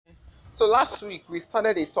So last week we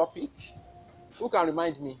started a topic. Who can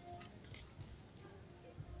remind me?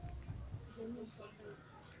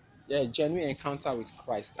 Yeah, genuine encounter with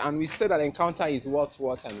Christ. And we said that encounter is what,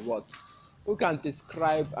 and what. Who can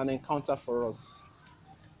describe an encounter for us?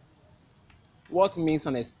 What means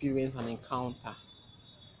an experience, an encounter?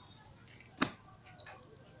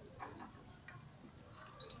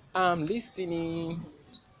 I'm listening.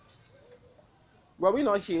 Were we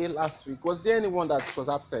not here last week? Was there anyone that was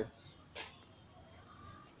absent?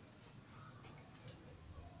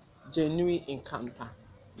 Genuine encounter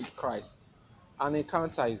with Christ. An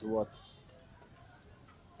encounter is what?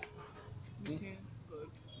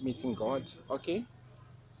 Meeting God. Okay.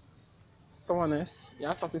 Someone else? You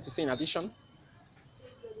have something to say in addition?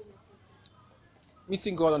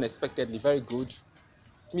 Meeting God unexpectedly. Very good.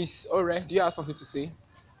 Miss Ore, do you have something to say?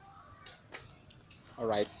 All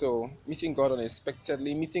right. So, meeting God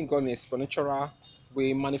unexpectedly, meeting God in a supernatural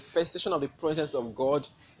way, manifestation of the presence of God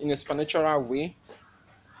in a supernatural way.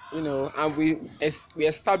 And we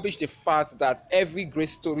establish the fact that every great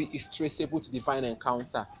story is traceable to divine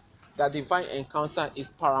encounter. That divine encounter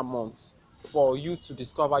is paramount for you to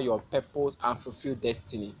discover your purpose and fulfill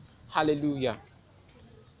destiny. Hallelujah.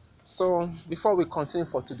 So, before we continue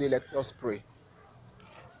for today, let us pray.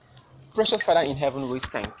 Precious Father in heaven, we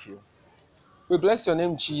thank you. We bless your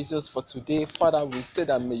name, Jesus, for today. Father, we say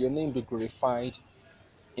that may your name be glorified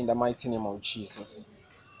in the mighty name of Jesus.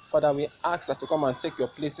 Father, we ask that you come and take your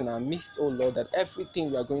place in our midst, oh Lord, that everything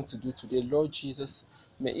we are going to do today, Lord Jesus,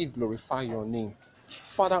 may it glorify your name.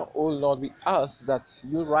 Father, oh Lord, we ask that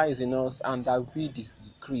you rise in us and that we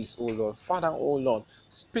decrease, oh Lord. Father, oh Lord,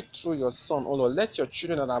 speak through your Son, oh Lord. Let your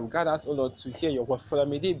children that have gathered, oh Lord, to hear your word, Father,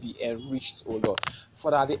 may they be enriched, oh Lord.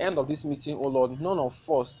 Father, at the end of this meeting, oh Lord, none of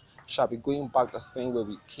us shall be going back the same way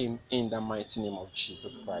we came, in the mighty name of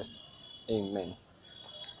Jesus Christ. Amen.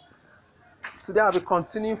 Today I'll be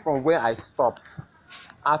continuing from where I stopped.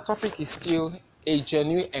 Our topic is still a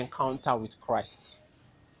genuine encounter with Christ.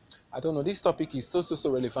 I don't know, this topic is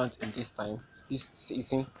so relevant in this time, this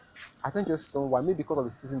season. I don't just know why. Maybe because of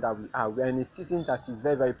the season that we are. We are in a season that is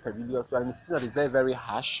very perilous. We are in a season that is very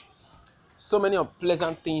harsh. So many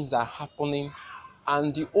unpleasant things are happening,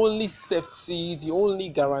 and the only safety, the only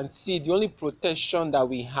guarantee, the only protection that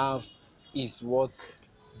we have is what?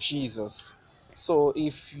 Jesus. So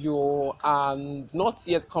if you are not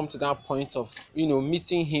yet come to that point of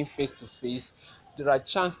meeting him face to face, there are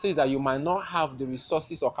chances that you might not have the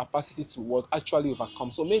resources or capacity to actually overcome.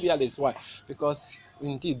 So maybe that is why, because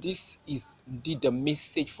indeed this is indeed the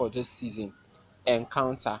message for this season.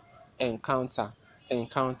 Encounter, encounter,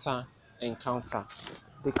 encounter, encounter.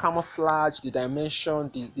 The camouflage, the dimension,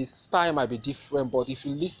 the style might be different, but if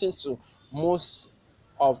you listen to most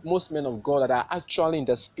men of God that are actually in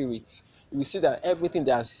the spirit, you will see that everything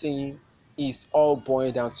they are saying is all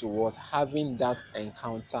boiled down to what? Having that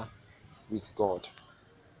encounter with God.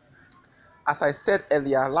 As I said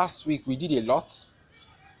earlier, last week we did a lot.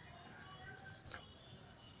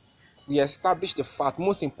 We established the fact,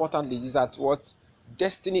 most importantly, is that what?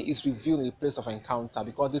 Destiny is revealed in the place of encounter,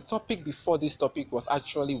 because the topic before this topic was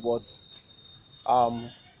actually what?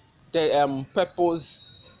 The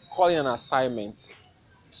purpose, calling, an assignment.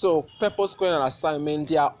 So purpose, calling, and assignment,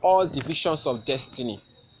 they are all divisions of destiny.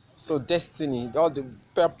 So destiny, all the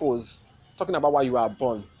purpose, talking about why you are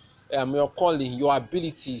born, your calling, your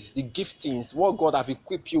abilities, the giftings, what God have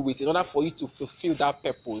equipped you with in order for you to fulfill that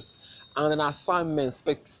purpose, and an assignment,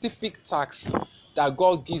 specific tasks that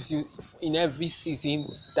God gives you in every season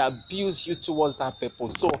that builds you towards that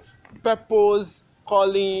purpose. So purpose,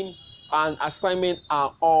 calling, and assignment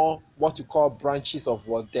are all what you call branches of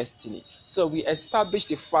what? Destiny. So we established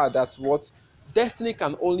the fact that what? Destiny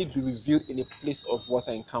can only be revealed in a place of what?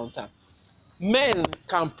 Encounter. Men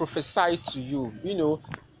can prophesy to you.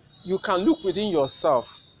 You can look within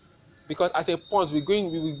yourself, because at a point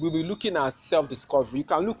we'll be looking at self-discovery. You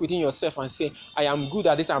can look within yourself and say, I am good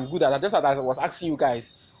at this, I'm good at that. Just as I was asking you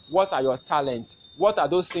guys, what are your talents? What are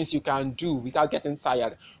those things you can do without getting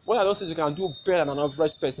tired? What are those things you can do better than an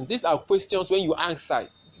average person? These are questions. When you answer, it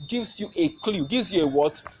gives you a clue, gives you a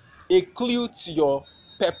what? A clue to your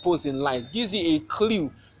purpose in life, gives you a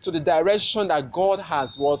clue to the direction that God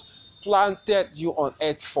has what? Planted you on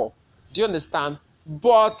earth for. Do you understand?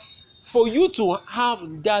 But for you to have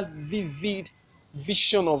that vivid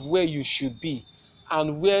vision of where you should be,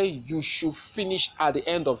 and where you should finish at the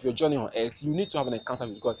end of your journey on earth, you need to have an encounter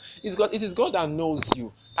with God. It is God that knows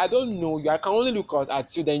you. I don't know you. I can only look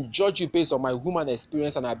at you, then judge you based on my human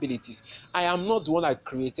experience and abilities. I am not the one that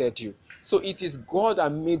created you. So it is God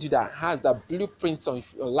that made you, that has the blueprints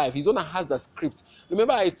of your life. He's the one that has the script.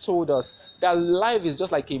 Remember, I told us that life is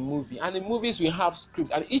just like a movie, and in movies we have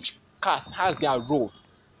scripts, and each cast has their role.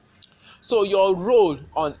 So your role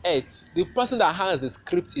on earth, the person that has the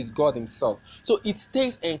script is God himself. So it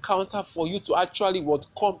takes encounter for you to actually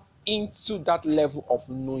come into that level of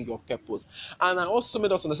knowing your purpose. And I also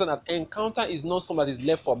made us understand that encounter is not something that is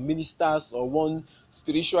left for ministers or one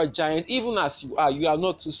spiritual giant. Even as you are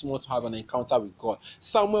not too small to have an encounter with God.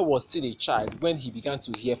 Samuel was still a child when he began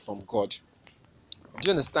to hear from God. Do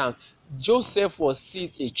you understand? Joseph was still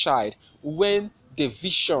a child when the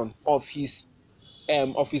vision of his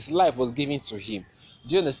life was given to him.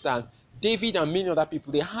 Do you understand? David and many other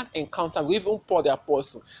people, they had encounter with, even Paul the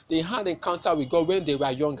apostle, they had encounter with God when they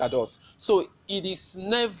were young adults. So it is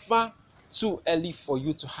never too early for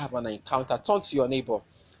you to have an encounter. Turn to your neighbor,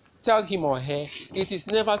 tell him or her, it is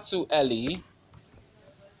never too early.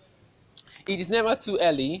 It is never too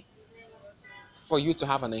early for you to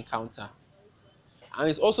have an encounter.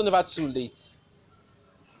 And it's also never too late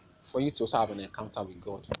for you to also have an encounter with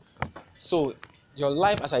God. So your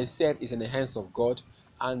life, as I said, is in the hands of God,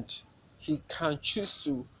 and he can choose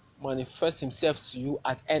to manifest himself to you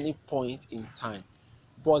at any point in time.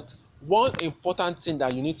 But one important thing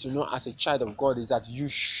that you need to know as a child of God is that you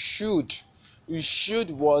should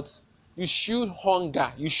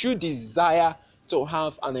hunger, you should desire to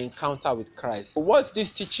have an encounter with Christ. What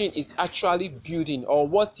this teaching is actually building, or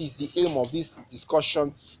what is the aim of this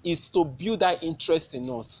discussion, is to build that interest in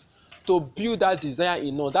us, to build that desire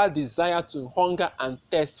in us, that desire to hunger and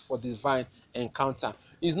thirst for divine encounter.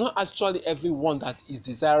 It's not actually everyone that is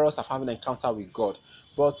desirous of having an encounter with God.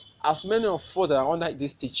 But as many of us that are under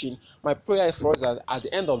this teaching, my prayer for us that at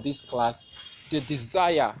the end of this class, the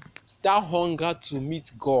desire, that hunger to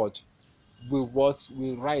meet God will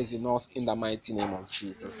rise in us in the mighty name of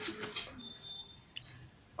Jesus.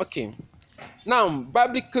 Okay. Now,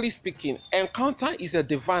 biblically speaking, encounter is a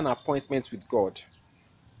divine appointment with God.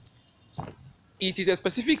 It is a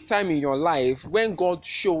specific time in your life when God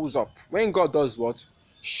shows up. When God does what?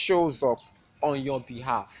 Shows up on your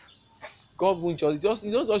behalf. God won't just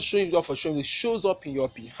he don't just show you up for showing, he shows up in your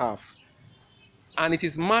behalf. And it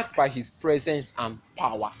is marked by his presence and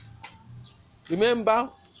power. Remember,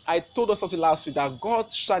 I told us something last week that God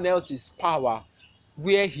channels his power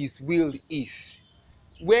where his will is.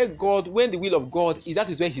 When the will of God is, that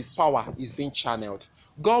is where his power is being channeled.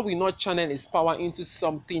 God will not channel his power into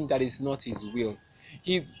something that is not his will.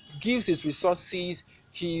 He gives his resources,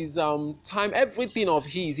 his time, everything of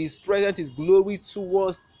his presence, his glory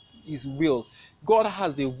towards his will. God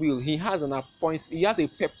has a will. He has an appointment. He has a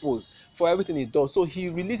purpose for everything he does. So he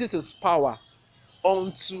releases his power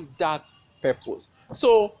onto that purpose.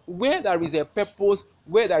 So where there is a purpose,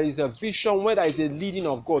 where there is a vision, where there is a leading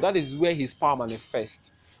of God, that is where his power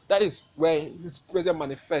manifests. That is where his presence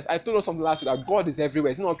manifests. I told us something last week that God is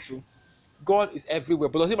everywhere. It's not true. God is everywhere,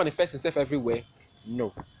 but does he manifest himself everywhere?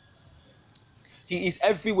 No. He is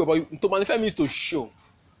everywhere, but to manifest means to show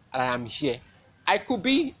that I am here. I could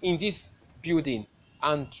be in this building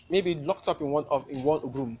and maybe locked up in one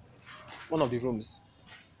room, one of the rooms.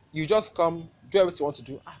 You just come, do everything you want to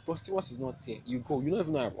do. But Stevens is not here. You go. You don't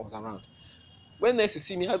even know I was around. When next you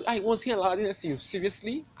see me, I was here. I didn't see you.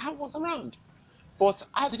 Seriously, I was around, but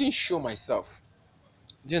I didn't show myself.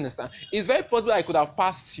 Do you understand? It's very possible I could have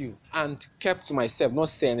passed you and kept to myself, not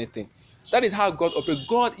say anything. That is how God operates.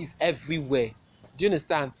 God is everywhere. Do you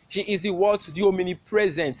understand? He is the what? The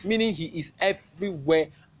omnipresent, meaning he is everywhere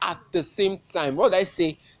at the same time. What did I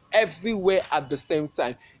say? Everywhere at the same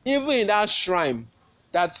time. Even in that shrine,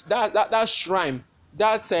 that shrine,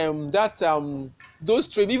 those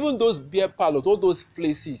train, even those beer parlors, all those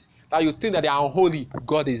places that you think that they are unholy,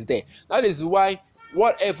 God is there. That is why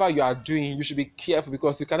whatever you are doing, you should be careful,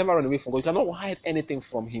 because you can never run away from God. You cannot hide anything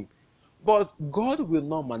from him. But God will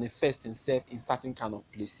not manifest himself in certain kind of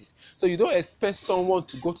places. So you don't expect someone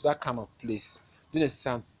to go to that kind of place. Do you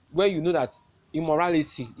understand? Where you know that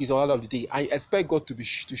immorality is all of the day. I expect God to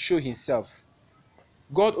show himself.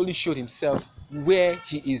 God only showed himself where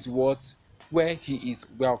he is where he is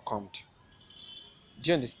welcomed.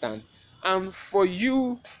 Do you understand? And for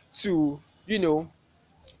you to,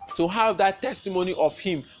 to have that testimony of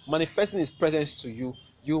him manifesting his presence to you,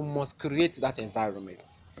 you must create that environment.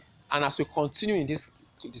 And as we continue in this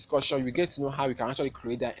discussion, we get to know how we can actually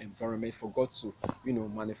create that environment for God to,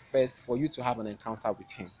 manifest, for you to have an encounter with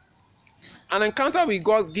him. An encounter with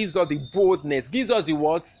God gives us the boldness, gives us the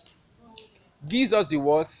what? Gives us the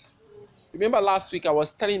what? Remember last week I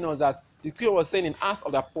was telling us that the Scripture was saying in Acts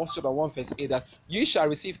of the Apostles chapter 1 verse 8 that you shall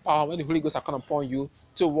receive power when the Holy Ghost has come upon you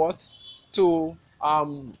to what? To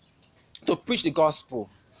preach the gospel.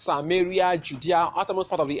 Samaria, Judea, uttermost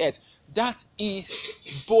part of the earth. That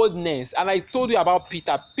is boldness. And I told you about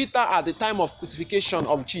Peter. Peter at the time of crucifixion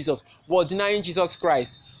of Jesus was denying Jesus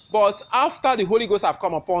Christ. But after the Holy Ghost have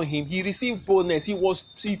come upon him, he received boldness.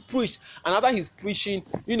 He preached. And after his preaching,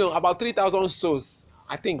 about 3,000 souls,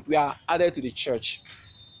 I think, were added to the church.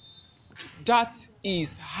 That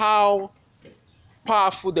is how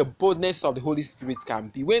powerful the boldness of the Holy Spirit can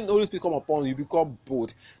be. When the Holy Spirit come upon you, you become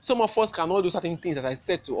bold. Some of us cannot do certain things, as I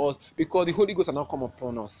said to us, because the Holy Ghost has not come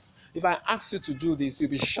upon us. If I ask you to do this, you'll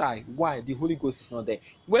be shy. Why? The Holy Ghost is not there.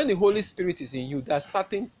 When the Holy Spirit is in you, there are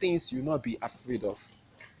certain things you'll not be afraid of.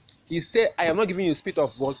 He said, I am not giving you a spirit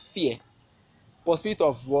of what? Fear. But spirit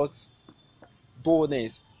of what?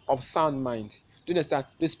 Boldness, of sound mind. Do you understand?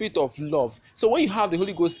 The spirit of love. So when you have the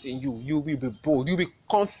Holy Ghost in you, you will be bold. You'll be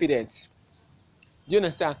confident. Do you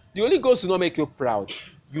understand? The Holy Ghost will not make you proud.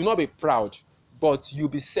 You will not be proud, but you'll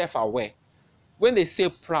be self-aware. When they say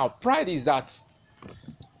proud, pride is that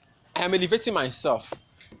I am elevating myself.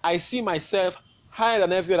 I see myself higher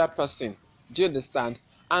than every other person. Do you understand?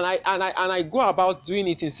 And I go about doing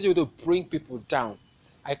it in such a way to bring people down.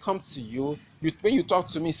 I come to you, when you talk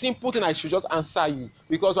to me, simple thing I should just answer you.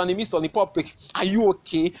 Because when in the midst of the public, are you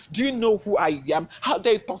okay? Do you know who I am? How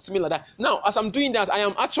dare you talk to me like that? Now, as I'm doing that, I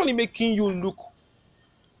am actually making you look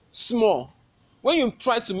small. When you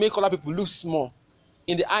try to make other people look small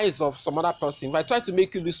in the eyes of some other person, if I try to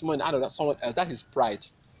make you look small in the eyes of someone else, that is pride.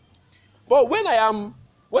 But when I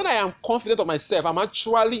am confident of myself, I'm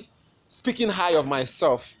actually speaking high of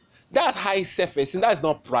myself. That's high self-esteem. That is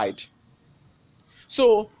not pride.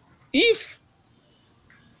 So if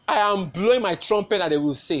I am blowing my trumpet, that they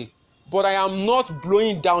will say, but I am not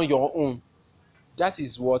blowing down your own, that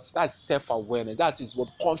is what? That's self-awareness. That is what?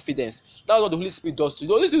 Confidence. That's what the Holy Spirit does to you.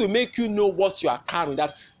 The Holy Spirit will make you know what you are carrying,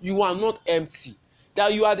 that you are not empty,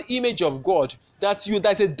 that you are the image of God, that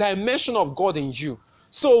there's a dimension of God in you.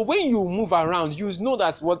 So when you move around, you know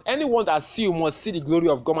that what anyone that see you must see the glory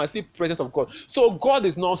of God, must see the presence of God. So God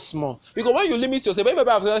is not small. Because when you limit yourself, when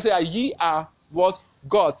people say, ye are what?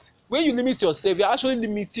 God. When you limit yourself, you're actually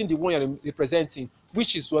limiting the one you're representing,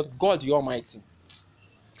 which is what? God the Almighty.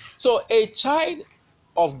 So a child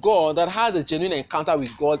of God that has a genuine encounter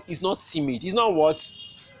with God is not timid. He's not what?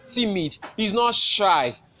 Timid. He's not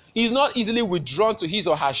shy. He's not easily withdrawn to his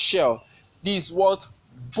or her shell. He's what?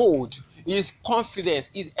 Bold. He's confident.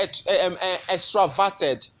 He's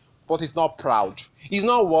extroverted. But he's not proud. He's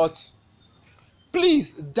not what?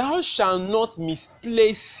 Please, thou shalt not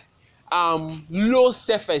misplace low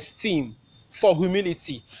self-esteem for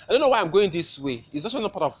humility. I don't know why I'm going this way. It's actually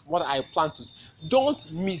not part of what I plan to. Don't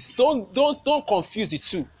confuse the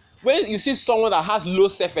two. When you see someone that has low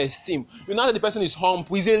self-esteem, you know that the person is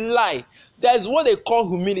humble. It's a lie. There's what they call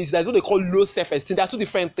humility. There's what they call low self-esteem. They are two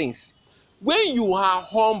different things. When you are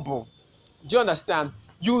humble, do you understand?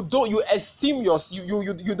 You esteem you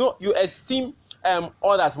esteem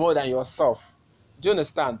others more than yourself. Do you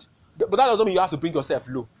understand? But that doesn't mean you have to bring yourself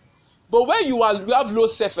low. But when you have low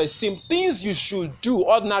self-esteem, things you should do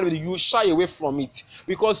ordinarily, you shy away from it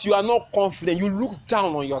because you are not confident. You look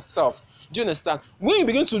down on yourself. Do you understand? When you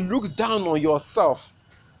begin to look down on yourself,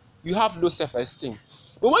 you have low self-esteem.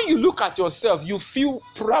 But when you look at yourself, you feel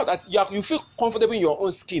proud that you feel comfortable in your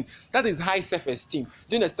own skin. That is high self-esteem. Do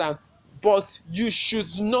you understand? But you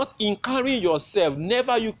should not, in carrying yourself,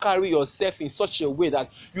 never you carry yourself in such a way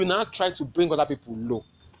that you now try to bring other people low.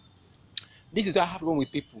 This is what happens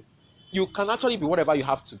with people. You can actually be whatever you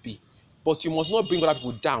have to be, but you must not bring other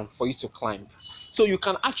people down for you to climb. So you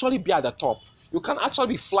can actually be at the top. You can actually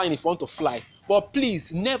be flying if you want to fly. But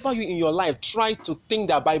please, never you in your life try to think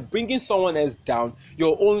that by bringing someone else down,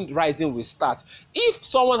 your own rising will start. If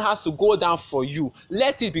someone has to go down for you,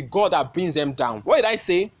 let it be God that brings them down. What did I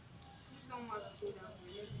say?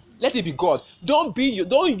 Let it be God. Don't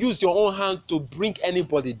use your own hand to bring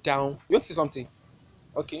anybody down. You want to say something?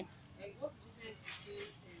 Okay. Like, what's the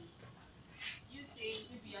difference between you saying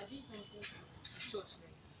maybe you're doing something to church,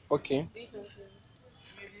 like Okay. doing something,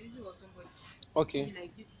 you're religion or somebody, Okay. maybe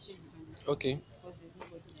like you teaching Sunday school, Okay. because there's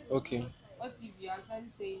nobody there. Okay. What if you're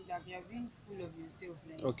actually saying that you're being full of yourself,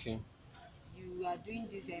 like Okay. you are doing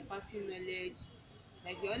this, you're imparting knowledge,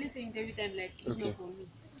 like you're only saying it every time, like it's Okay. not for me.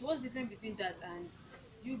 So what's the difference between that and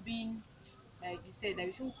you being, like you said, that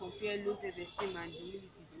we shouldn't compare low self-esteem and humility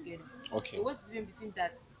together? Okay. So what's the difference between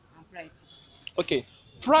that and pride? Okay.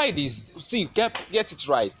 Pride is, see, get it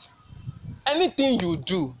right. anything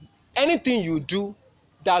you do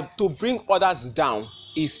that to bring others down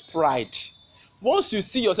is pride. Once you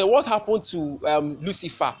see yourself, what happened to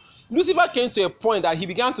Lucifer? Lucifer came to a point that he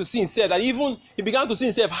began to see himself, that even he began to see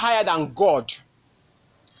himself higher than God.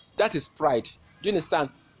 That is pride. Do you understand?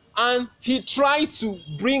 And he tried to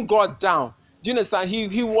bring God down. Do you understand? He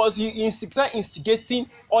instigating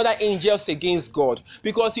other angels against God,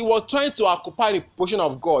 because he was trying to occupy the position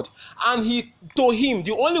of God. And he told him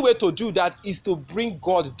the only way to do that is to bring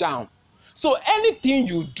God down. So anything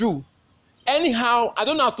you do, anyhow, I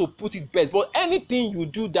don't know how to put it best, but anything you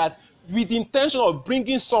do that with the intention of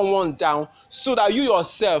bringing someone down, so that you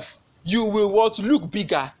yourself, you will want to look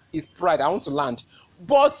bigger, is pride. I want to land.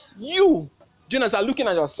 But you, do you understand, looking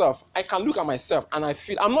at yourself, I can look at myself and I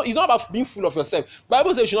feel it's not about being full of yourself.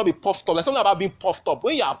 Bible says you should not be puffed up. There's something about being puffed up.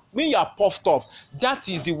 When you are puffed up, that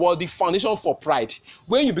is the foundation for pride.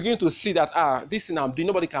 When you begin to see that this thing I'm doing,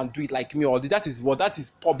 nobody can do it like me, or that is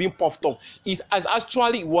being puffed up. It is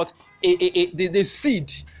actually what the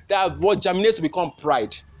seed that what germinates to become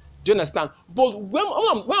pride. Do you understand? But where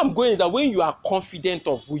I'm going is that when you are confident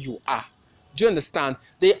of who you are, do you understand?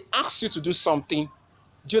 They ask you to do something.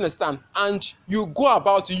 Do you understand? And you go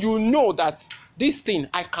about it, you know that this thing,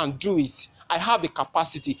 I can do it. I have the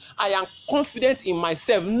capacity. I am confident in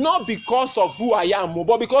myself, not because of who I am,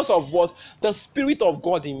 but because of what? The Spirit of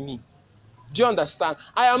God in me. Do you understand?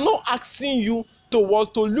 I am not asking you to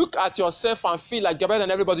look at yourself and feel like you're better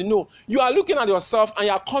than everybody. No, you are looking at yourself and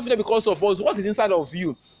you are confident because of what is inside of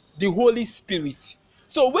you, the Holy Spirit.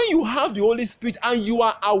 So when you have the Holy Spirit and you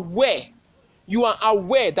are aware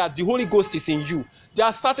that the Holy Ghost is in you, there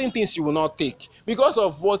are certain things you will not take because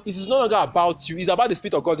of what? It is no longer about you. It's about the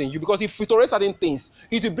Spirit of God in you. Because if you tolerate certain things,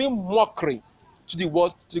 it will bring mockery to the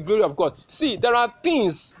world, to the glory of God. See, there are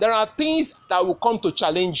things that will come to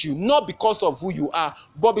challenge you, not because of who you are,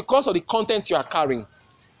 but because of the content you are carrying.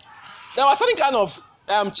 There were certain kind of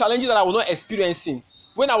challenges that I was not experiencing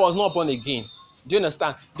when I was not born again. Do you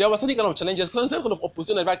understand? There was certain kind of challenges, some kind of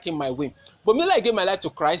opposition that never came my way. But when I gave my life to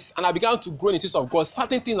Christ and I began to grow in the things of God,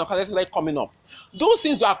 certain things are coming up. Those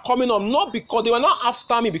things are coming up not because they were not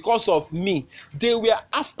after me because of me. They were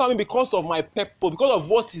after me because of my purpose, because of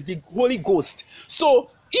what is the Holy Ghost. So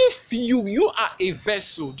if you are a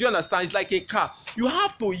vessel, do you understand? It's like a car. You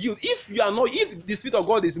have to yield. If the Spirit of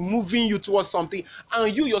God is moving you towards something,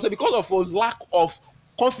 and you yourself, because of a lack of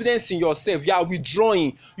confidence in yourself, you are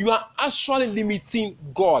withdrawing, you are actually limiting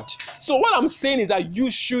God. So what I'm saying is that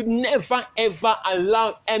you should never ever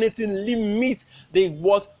allow anything limit the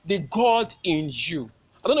God in you.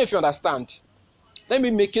 I don't know if you understand. Let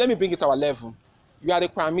me bring it to our level. You are the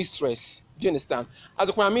choir mistress. Do you understand? As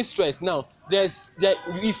a choir mistress, now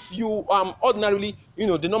if you ordinarily,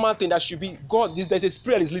 the normal thing that should be God, there's a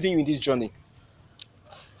spirit that is leading you in this journey.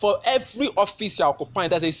 For every office you are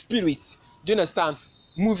occupying, there's a spirit. Do you understand?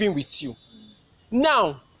 Moving with you.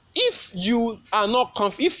 Now, if you are not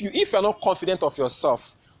if you are not confident of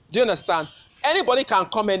yourself, do you understand? Anybody can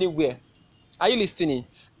come anywhere. Are you listening?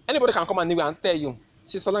 Anybody can come anywhere and tell you,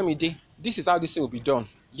 Sister Lamide, this is how this thing will be done.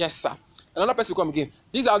 Yes, sir. Another person will come again.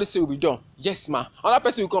 This is how this thing will be done. Yes, ma. Another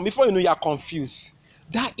person will come. Before you know, you are confused.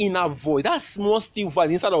 That inner voice, that small still voice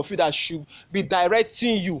inside of you that should be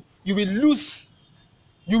directing you, you will lose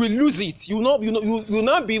it. You will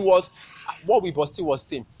not be what we Bosti was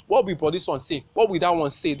saying, what will this one say, what will that one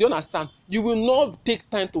say. Do you understand? You will not take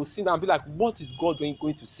time to sit down and be like, what is God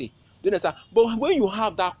going to say? Do you understand? But when you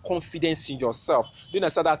have that confidence in yourself, do you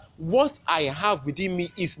understand that what I have within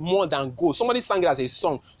me is more than gold? Somebody sang it as a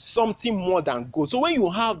song, something more than gold. So when you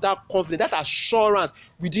have that confidence, that assurance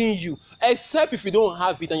within you, except if you don't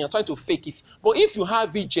have it and you're trying to fake it, but if you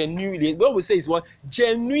have it genuinely, what we say is what?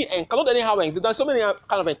 Genuine encounter. Not anyhow, there's so many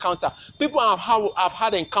kind of encounter. People have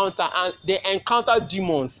had encounter and they encounter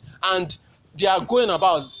demons and they are going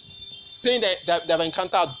about saying that they have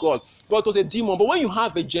encountered God, but it was a demon. But when you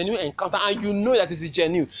have a genuine encounter and you know that it is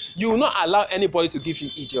genuine, you will not allow anybody to give you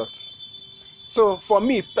idiots. So for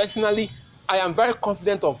me personally, I am very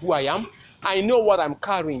confident of who I am. I know what I'm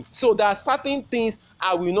carrying. So there are certain things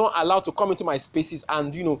I will not allow to come into my spaces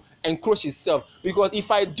and encroach itself, because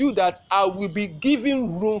if I do that, I will be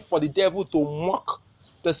giving room for the devil to mock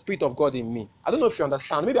the Spirit of God in me. I don't know if you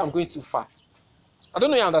understand. Maybe I'm going too far. I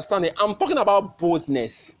don't know if you understand it. I'm talking about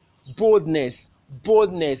boldness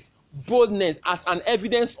as an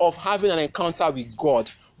evidence of having an encounter with God.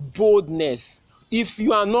 Boldness. If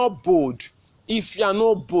you are not bold,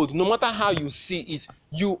 no matter how you see it,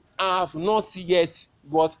 you have not yet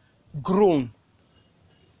grown.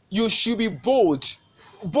 You should be bold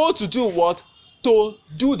to do what? To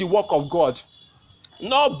do the work of God.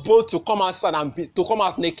 Not bold to come outside and to come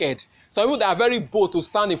out naked. Some people that are very bold to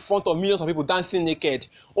stand in front of millions of people dancing naked,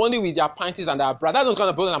 only with their panties and their bra. That's not the kind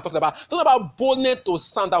of boldness I'm talking about. I'm talking about boldness to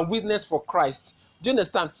stand and witness for Christ. Do you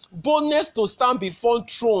understand? Boldness to stand before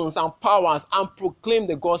thrones and powers and proclaim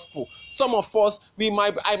the gospel. Some of us, I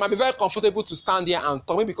might be very comfortable to stand here and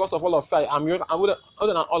talk, maybe because of all of you. I'm older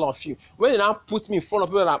than all of you. When they now put me in front of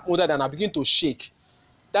people that are older than I begin to shake.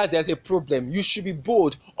 There's a problem. You should be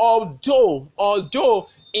bold. Although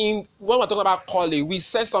in when we're talking about calling, we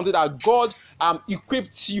said something that God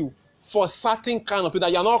equipped you for certain kind of people,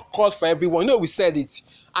 that you're not called for everyone. We said it.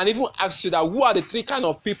 And even asked you that who are the 3 kind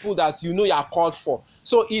of people that you are called for.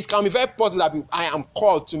 So it can be very possible that I am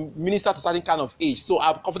called to minister to certain kind of age. So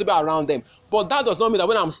I'm comfortable around them. But that does not mean that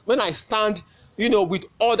when I stand, with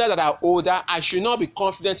others that are older, I should not be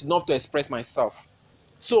confident enough to express myself.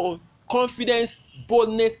 So confidence,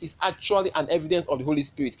 boldness is actually an evidence of the Holy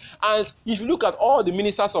Spirit. And if you look at all the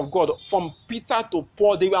ministers of God, from Peter to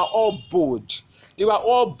Paul, they were all bold. They were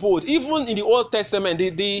all bold. Even in the Old Testament,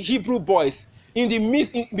 the Hebrew boys, in the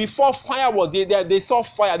midst, before fire was there, they saw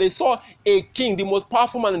fire. They saw a king, the most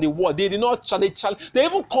powerful man in the world. They did not challenge. They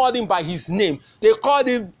even called him by his name. They called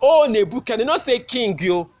him, oh, Nebuchadnezzar. They did not say king,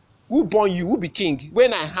 yo. Who born you? Who be king?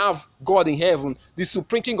 When I have God in heaven, the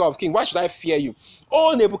supreme king of kings, why should I fear you?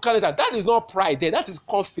 Oh, Nebuchadnezzar, that is not pride there. That is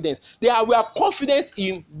confidence. We are confident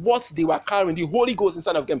in what they were carrying, the Holy Ghost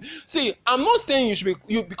inside of them. See, I'm not saying you should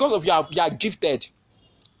be, because of you are gifted,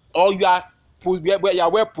 or you are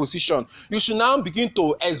well positioned, you should now begin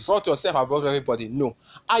to exalt yourself above everybody. No,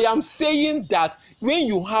 I am saying that when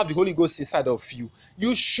you have the Holy Ghost inside of you,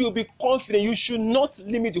 you should be confident. You should not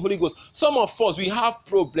limit the Holy Ghost. Some of us, we have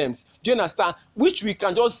problems, do you understand, which we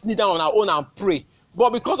can just kneel down on our own and pray.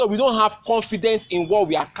 But because we don't have confidence in what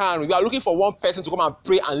we are carrying, we are looking for one person to come and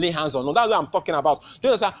pray and lay hands on. No, that's what I'm talking about. Do you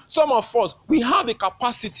understand? Some of us, we have the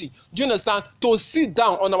capacity, do you understand, to sit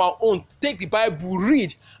down on our own, take the Bible,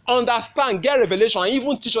 read, understand, get revelation, and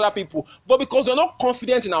even teach other people. But because we're not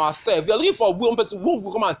confident in ourselves, we are looking for one person who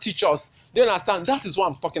will come and teach us. Do you understand? That is what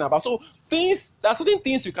I'm talking about. So there are certain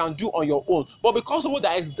things you can do on your own, but because of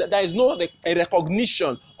there is no a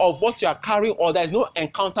recognition of what you are carrying, or there is no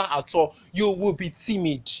encounter at all, you will be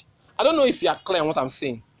timid. I don't know if you are clear on what I'm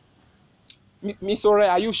saying. Miss Ore,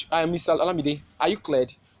 are you, Mr. Alamide, are you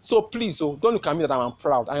cleared? So please, don't look at me that I'm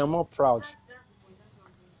proud. I am not proud. That's the point. That's what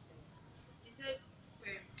I'm saying. You said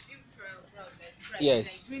being proud, like pride,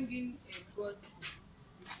 yes, like bringing God's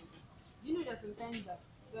wisdom. You know that sometimes that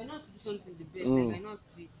we are not to do something the best, like I know how to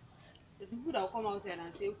do it. There's people that will come outside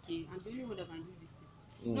and say, okay, I'm the only one that can do this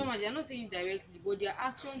thing. No man, they are not saying it directly, but their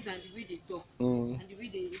actions and the way they talk and the way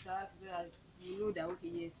they interact with us, you know that okay,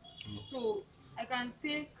 yes. So I can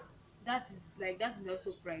say that is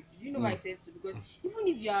also pride. Do you know why I said so? Because even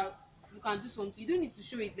if you can do something, you don't need to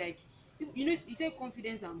show it like you say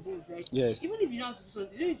confidence and bold, right? Yes. Even if you know how to do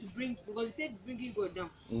something, you don't need to bring, because you said bringing God down.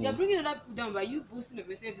 You are bringing other people down by you boasting of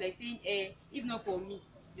yourself, like saying, if not for me.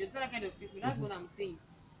 You understand that kind of statement? That's what I'm saying.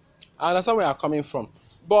 I understand where you're coming from,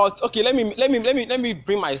 but okay, let me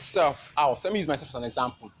bring myself out. Let me use myself as an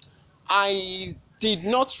example. I did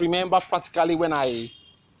not remember practically when I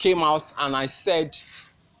came out and I said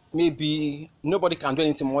maybe nobody can do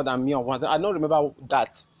anything more than me or what. I don't remember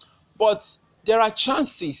that, but there are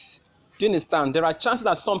chances. Do you understand? There are chances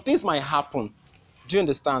that some things might happen. Do you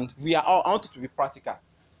understand? I want it to be practical.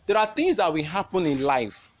 There are things that will happen in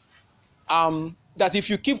life. That if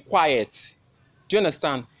you keep quiet, do you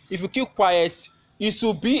understand? If you keep quiet, it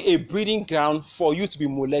will be a breeding ground for you to be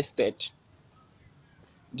molested.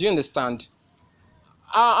 Do you understand?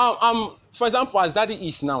 For example, as Daddy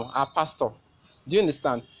is now, our pastor. Do you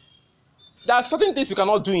understand? There are certain things you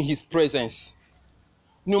cannot do in his presence.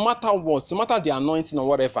 No matter what, no matter the anointing or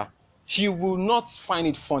whatever, he will not find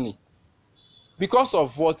it funny. Because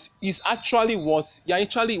of what is actually you're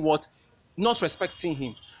actually not respecting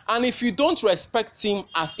him. And if you don't respect him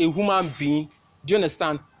as a human being, do you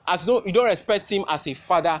understand? You don't respect him as a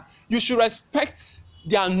father, you should respect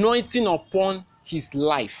the anointing upon his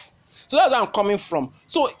life. So that's where I'm coming from.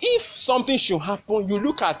 So if something should happen, you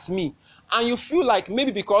look at me and you feel like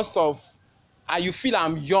maybe because of you feel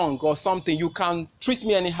I'm young or something, you can treat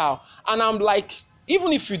me anyhow. And I'm like,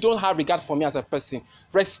 even if you don't have regard for me as a person,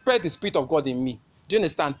 respect the Spirit of God in me. Do you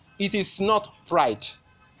understand? It is not pride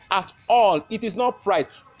at all. It is not pride.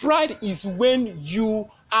 Pride is when you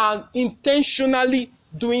are intentionally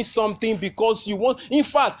doing something because you want. In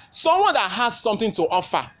fact, someone that has something to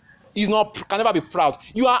offer can never be proud.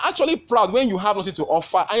 You are actually proud when you have nothing to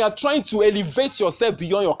offer and you are trying to elevate yourself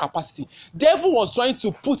beyond your capacity. Devil was trying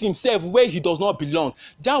to put himself where he does not belong.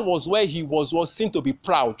 That was where he was seen to be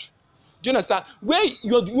proud. Do you understand? Where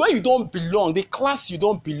you don't belong, the class you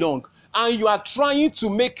don't belong, and you are trying to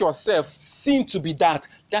make yourself seem to be that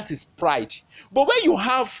is pride. But when you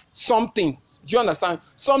have something, do you understand?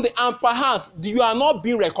 Something, and perhaps you are not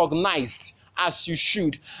being recognized as you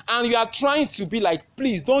should, and you are trying to be like,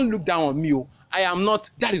 please don't look down on me. I am not.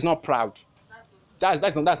 That is not proud.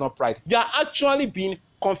 That's not pride. You are actually being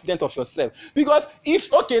confident of yourself. Because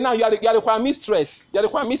if, okay, now you are the choir mistress. You are the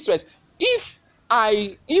choir mistress. If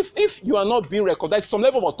you are not being recognized, some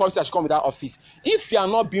level of authority that should come with that office. If you are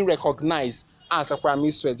not being recognized as a choir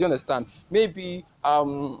mistress, do you understand? Maybe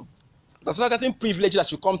there's certain privilege that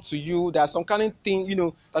should come to you. There's some kind of thing,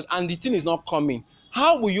 and the thing is not coming.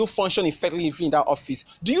 How will you function effectively in that office?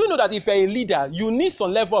 Do you know that if you're a leader, you need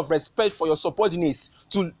some level of respect for your subordinates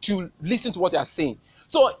to listen to what they are saying?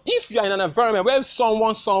 So if you are in an environment where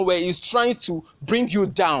someone somewhere is trying to bring you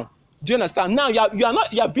down, do you understand? Now you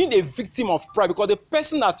are being a victim of pride, because the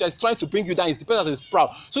person that is trying to bring you down is the person that is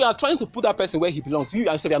proud. So you are trying to put that person where he belongs. You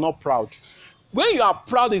yourself are not proud. When you are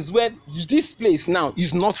proud is when this place now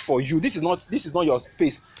is not for you. This is not your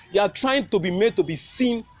space. You are trying to be made to be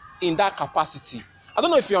seen in that capacity. I don't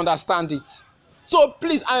know if you understand it. So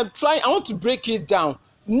please, I want to break it down.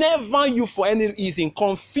 Never you for any reason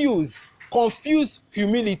confuse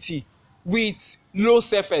humility with low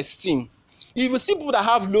self-esteem. If you see people that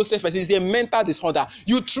have low self-esteem, it's a mental disorder.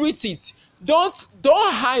 You treat it. Don't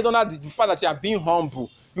hide under the fact that you are being humble.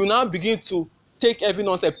 You now begin to take every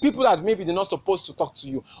nonsense. People that maybe they're not supposed to talk to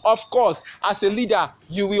you. Of course, as a leader,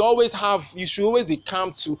 you should always be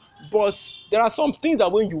calm too. But there are some things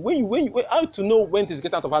that when you how to know when things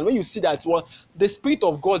get out of hand. When you see that the Spirit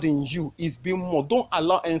of God in you is being mocked, don't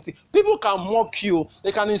allow anything. People can mock you,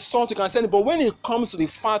 they can insult you, can say it, but when it comes to the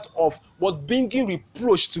fact of what bringing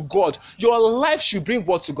reproach to God, your life should bring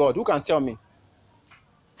what to God? Who can tell me?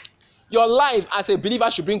 Your life as a believer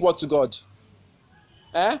should bring what to God?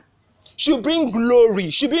 Should bring glory,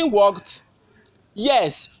 should bring what?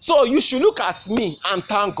 Yes. So you should look at me and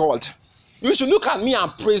thank God. You should look at me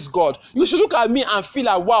and praise God. You should look at me and feel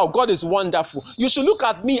like, wow, God is wonderful. You should look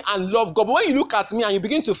at me and love God. But when you look at me and you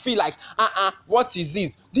begin to feel like, what is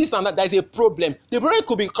this? This and that, there is a problem. The problem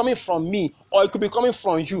could be coming from me, or it could be coming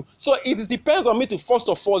from you. So it depends on me to first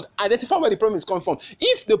of all identify where the problem is coming from.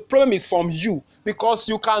 If the problem is from you, because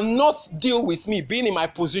you cannot deal with me being in my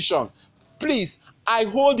position, please, I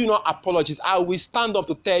hold you no apologies. I will stand up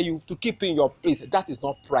to tell you to keep in your place. That is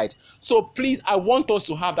not pride. So please, I want us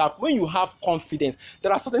to have that. When you have confidence,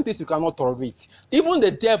 there are certain things you cannot tolerate. Even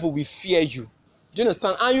the devil will fear you. Do you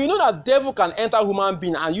understand? And you know that devil can enter human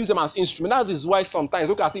being and use them as instruments. That is why sometimes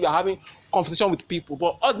look as if you are having conversation with people.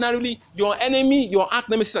 But ordinarily, your enemy, your arch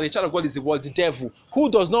nemesis as a child of God is the devil,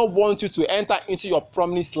 who does not want you to enter into your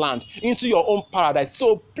promised land, into your own paradise.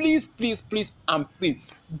 So please, please, please, and please,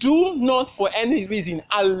 do not for any reason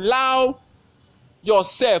allow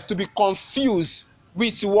yourself to be confused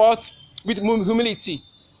with what? With humility.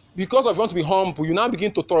 Because of you want to be humble, you now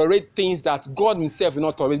begin to tolerate things that God himself will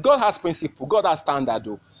not tolerate. God has principle. God has standard,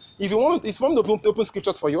 though. If you want, it's from the open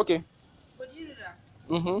scriptures for you, okay? But do you know that?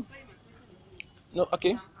 Mm-hmm. Sorry, my question is No,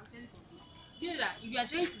 okay. I'm telling you. Do you know that if you are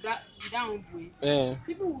trying to be that humble,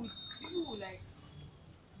 people will like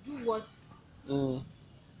do what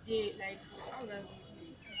they like. How would I say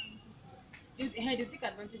it? They take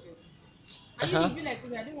advantage of it. And you will be like,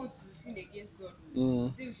 okay, I don't want to sin against God.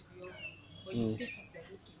 Say we should be humble, but you take it like,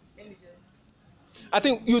 okay, let me just. I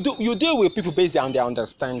think you deal with people based on their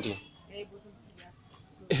understanding.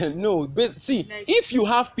 No, see, like, if you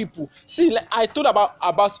have people, like I thought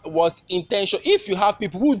about what intention. If you have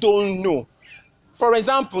people who don't know, for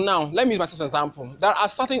example, now let me use myself as an example. There are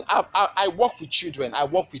certain I work with children, I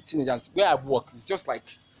work with teenagers. Where I work, it's just like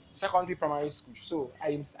secondary, primary school. So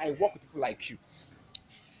I work with people like you.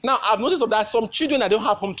 Now I've noticed that some children that don't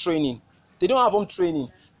have home training. They don't have home training.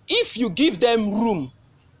 If you give them room,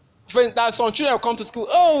 there are some children who come to school.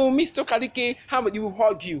 Oh, Mr. Kadike, how would you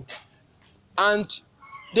hug you? And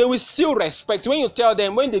they will still respect when you tell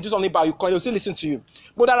them, when they do something bad, they'll still listen to you.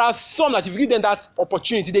 But there are some that if you give them that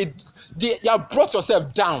opportunity, they have brought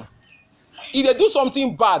yourself down. If they do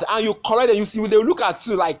something bad and you correct them, they'll look at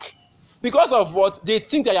you like, because of what they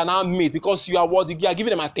think that you are now made, because you are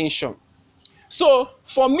giving them attention. So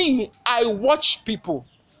for me, I watch people.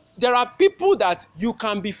 There are people that you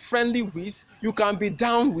can be friendly with, you can be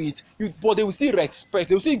down with, but they will still respect,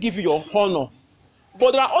 they will still give you your honor.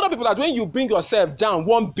 But there are other people that when you bring yourself down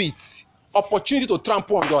one bit, opportunity to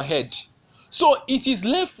trample on your head. So it is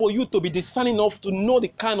left for you to be discerning enough to know the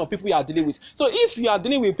kind of people you are dealing with. So if you are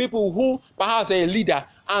dealing with people who perhaps are a leader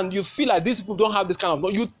and you feel like these people don't have this kind of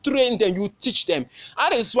knowledge, you train them, you teach them.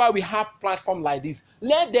 That is why we have platforms like this.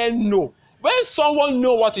 Let them know. When someone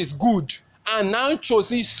knows what is good and now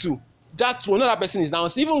chooses to that to another person is now.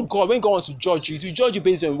 Even God, when God wants to judge you, to judge you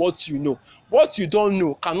based on what you know. What you don't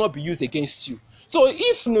know cannot be used against you. So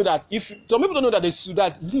if you know that, if some people don't know that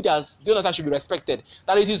that leaders, the understand, should be respected,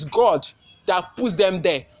 that it is God that puts them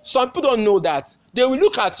there. Some people don't know that. They will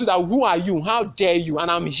look at you that, who are you? How dare you?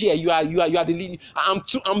 And I'm here. You are the lead.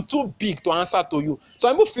 I'm too big to answer to you.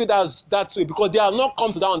 Some people feel that way because they have not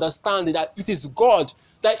come to that understanding that it is God.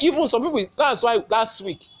 That even some people, that's why last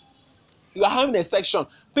week you are having a section.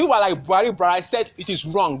 People are like, Buhari said it is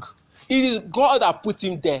wrong. It is God that put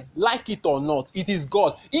him there, like it or not. It is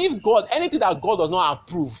God. If God, anything that God does not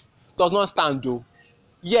approve, does not stand though.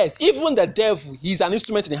 Yes, even the devil, he's an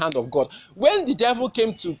instrument in the hand of God. When the devil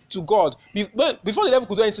came to God, before the devil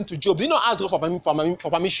could do anything to Job, did he not ask God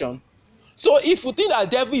for permission? So if you think that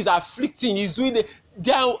the devil is afflicting, he's doing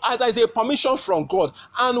there is a permission from God.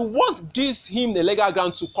 And what gives him the legal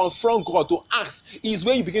ground to confront God, to ask, is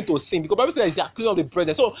when you begin to sin. Because the Bible says he's the accuser of the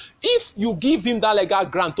brethren. So if you give him that legal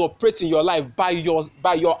ground to operate in your life by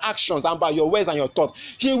your actions and by your words and your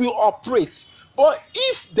thoughts, he will operate. But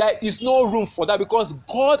if there is no room for that, because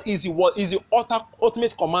God is the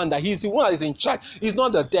ultimate commander, he's the one that is in charge, he's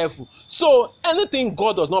not the devil. So anything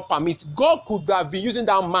God does not permit, God could have been using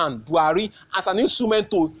that man, Buhari, as an instrument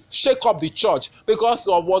to shake up the church, because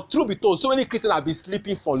of what, truth be told, so many Christians have been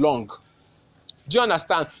sleeping for long. Do you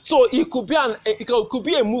understand? So it could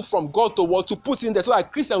be a move from God to what, to put in there, so that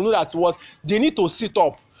Christians know that what they need to sit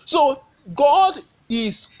up. So God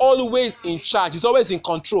is always in charge. He's always in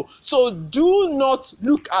control. So do not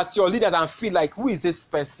look at your leaders and feel like, who is this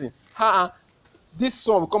person? This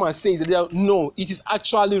son will come and say, no, it is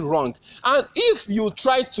actually wrong. And if you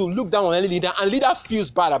try to look down on any leader and leader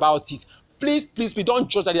feels bad about it, please don't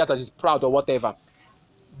judge that leader that is proud or whatever.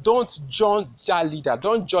 Don't judge that leader.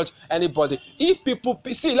 Don't judge anybody. If people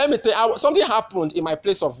see, let me tell you, something happened in my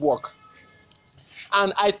place of work,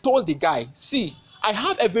 and I told the guy, see, I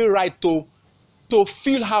have every right to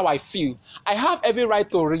feel how I feel. I have every right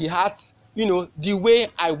to react, the way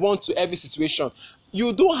I want to every situation.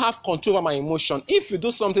 You don't have control over my emotion. If you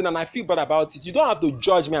do something and I feel bad about it, you don't have to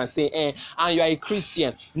judge me and say, and you are a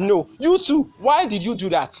Christian. No, you too. Why did you do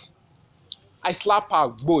that? I slap her,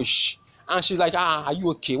 bush. And she's like, are you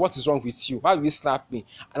okay? What is wrong with you? Why will you slap me?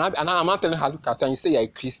 And I'm not telling her, look at her, and you say you're a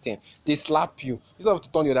Christian. They slap you. Instead of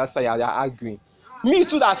to turn the other side, they're arguing. Me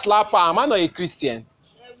too that slap her. Am I not a Christian?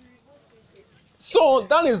 So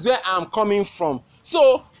that is where I'm coming from.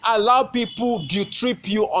 So allow people guilt trip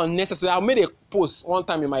you unnecessarily. I made a post one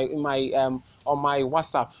time in my on my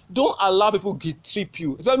WhatsApp. Don't allow people guilt trip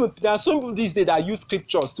you. There are some people these days that use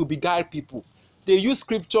scriptures to beguile people. They use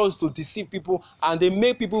scriptures to deceive people, and they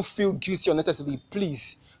make people feel guilty unnecessarily.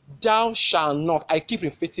 Please, thou shalt not. I keep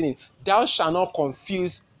repeating it. Thou shalt not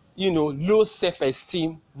confuse, low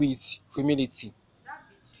self-esteem with humility.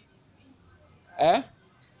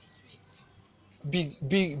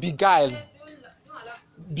 Beguile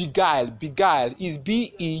is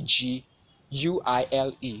Beguile,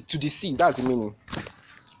 to deceive. That's the meaning.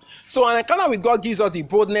 So an encounter with God gives us the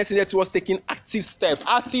boldness needed towards taking active steps.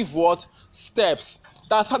 Active what? Steps.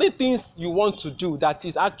 There are certain things you want to do that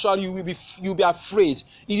is actually you'll be afraid.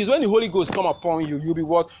 It is when the Holy Ghost come upon you, you'll be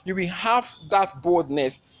what? You will have that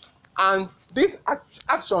boldness. And these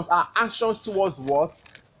actions are actions towards what?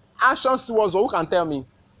 Actions towards what? Who can tell me?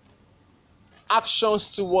 Actions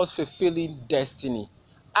towards fulfilling destiny.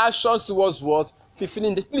 Actions towards what?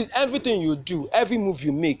 Fulfilling destiny. Please, everything you do, every move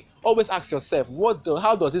you make, always ask yourself,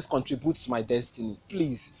 how does this contribute to my destiny?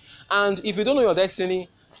 Please. And if you don't know your destiny,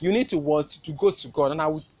 you need to go to God.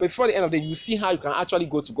 And before the end of the day, you see how you can actually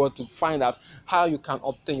go to God to find out how you can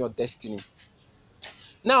obtain your destiny.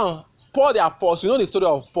 Now, Paul the Apostle, you know the story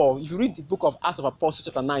of Paul. If you read the book of Acts of Apostles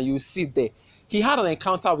chapter 9, you will see there. He had an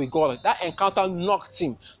encounter with God. That encounter knocked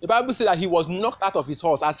him. The Bible says that he was knocked out of his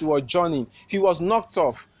horse as he was journeying. He was knocked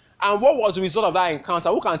off. And what was the result of that encounter?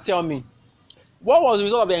 Who can tell me? What was the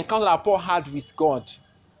result of the encounter that Paul had with God?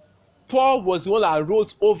 Paul was the one that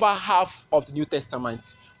wrote over half of the New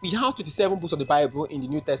Testament. We have 27 books of the Bible in the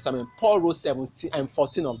New Testament. Paul wrote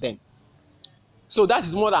 14 of them. So that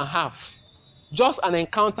is more than half. Just an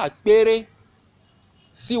encounter.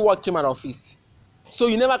 See what came out of it. So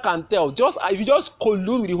you never can tell. If you just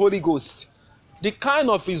collude with the Holy Ghost, the kind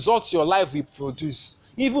of results your life will produce,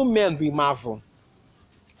 even men will marvel.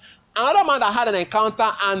 Another man that had an encounter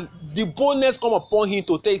and the boldness come upon him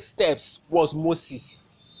to take steps was Moses.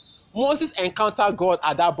 Moses encountered God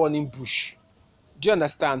at that burning bush. Do you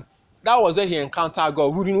understand? That was where he encountered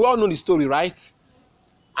God. We all know the story, right?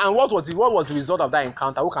 And what was the result of that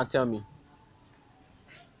encounter? Who can tell me?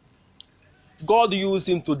 God used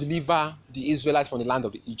him to deliver the Israelites from the land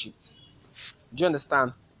of Egypt. Do you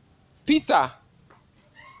understand? Peter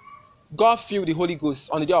got filled with the Holy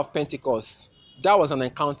Ghost on the day of Pentecost. That was an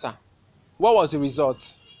encounter. What was the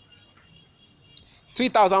result?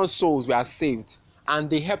 3,000 souls were saved, and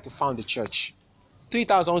they helped to found the church.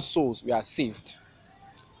 3,000 souls were saved.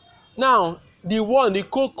 Now, the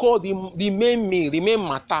main meal, the main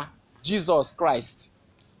matter, Jesus Christ.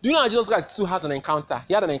 Do you know how Jesus Christ too had an encounter?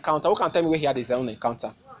 He had an encounter. Who can tell me where he had his own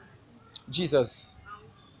encounter? Jesus.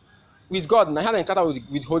 With God, and I had an encounter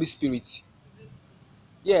with Holy Spirit.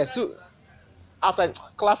 Yeah, so after,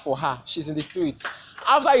 clap for her, she's in the spirit.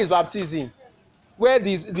 After his baptism, where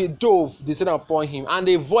the dove descended upon him, and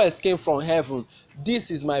a voice came from heaven,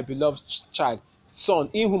 "This is my beloved child, son,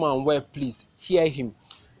 in whom I am well pleased. Hear him."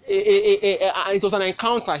 It was an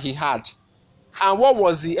encounter he had. And what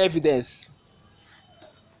was the evidence?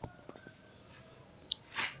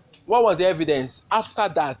 What was the evidence? After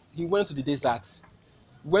that, he went to the desert,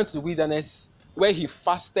 went to the wilderness, where he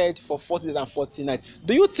fasted for 40 days and 40 nights.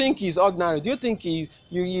 Do you think he's ordinary? Do you think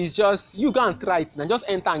he's just, you go and try it and just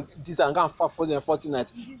enter and desert and go and fast 40 days and 40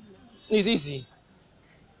 nights? It's easy.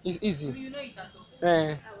 It's easy. You know it at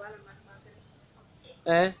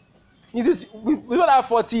all. It is without that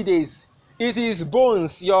 40 days. It is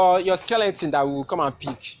bones, your skeleton that will come and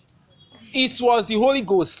pick. It was the Holy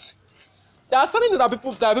Ghost. There are certain things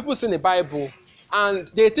that people see in the Bible and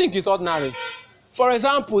they think it's ordinary. For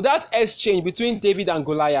example, that exchange between David and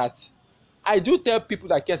Goliath. I do tell people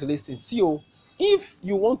that care to listen, see, if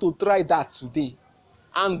you want to try that today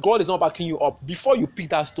and God is not backing you up, before you pick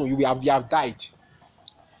that stone, you have died.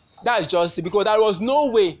 That's just it, because there was no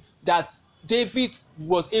way that David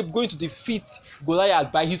was going to defeat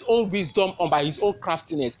Goliath by his own wisdom or by his own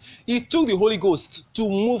craftiness. He took the Holy Ghost to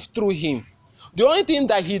move through him. The only thing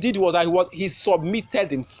that he did was that he submitted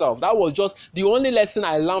himself. That was just the only lesson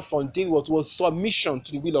I learned from David was submission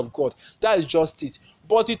to the will of God. That is just it.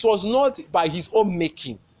 But it was not by his own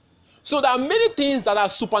making. So there are many things that are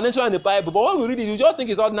supernatural in the Bible, but when we read it, you just think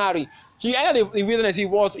it's ordinary. He entered the wilderness,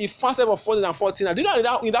 he fasted for 40 and 14. Do you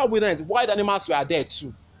know in that wilderness, wild animals were there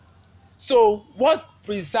too? So what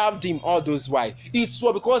preserved him all those while? It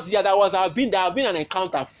was because there have been an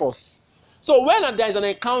encounter first. So when there is an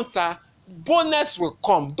encounter, boldness will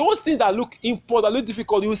come. Those things that look important, that look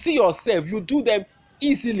difficult, you see yourself, you do them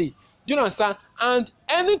easily. Do you understand? And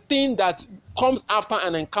anything that comes after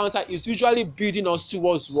an encounter is usually building us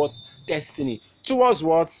towards what? Destiny. Towards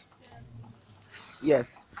what?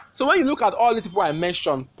 Yes. So when you look at all the people I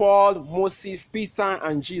mentioned, Paul, Moses, Peter,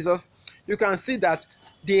 and Jesus, you can see that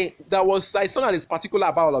it's not this particular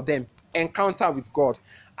about all of them, encounter with God.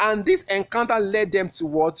 And this encounter led them to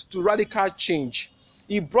what? To radical change.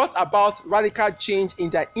 It brought about radical change in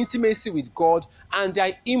their intimacy with God and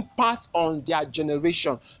their impact on their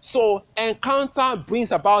generation. So encounter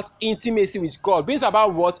brings about intimacy with God. Brings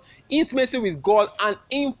about what? Intimacy with God and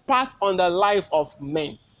impact on the life of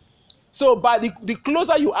men. So by the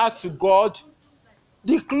closer you are to God,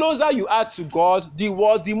 the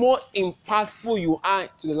more impactful you are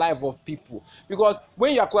to the life of people. Because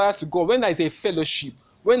when you are closer to God, when there is a fellowship,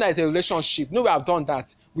 when there is a relationship, we have done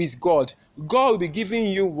that with God. God will be giving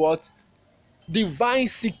you what? Divine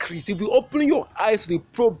secret. He will be opening your eyes to the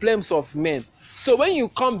problems of men. So when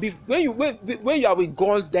you are with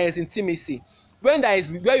God, there is intimacy. When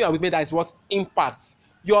you are with men, there is what? Impact.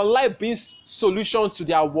 Your life brings solutions to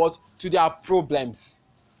their what? To their problems.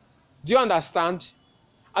 Do you understand?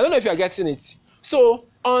 I don't know if you are getting it. So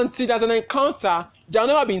until there's an encounter, there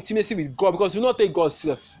will never be intimacy with God, because you will not take God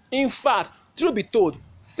seriously. In fact, truth be told,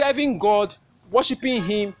 serving God, worshiping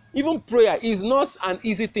Him, even prayer is not an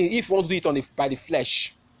easy thing if you want to do it by the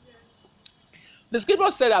flesh. The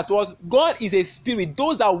scripture said that what? God is a spirit.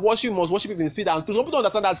 Those that worship must worship Him in spirit and truth. Some people don't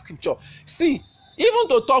understand that scripture. See, even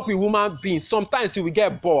to talk with human beings, sometimes you will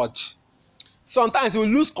get bored. Sometimes you will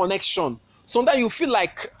lose connection. Sometimes you feel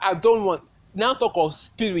like, I don't want. Now talk of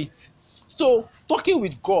spirit. So talking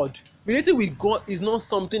with God, relating with God is not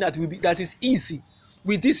something that is easy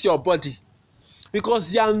with this your body,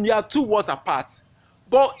 because you are two worlds apart.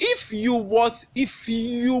 But if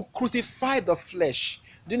you crucify the flesh,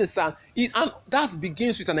 do you understand? And that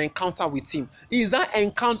begins with an encounter with Him. It is that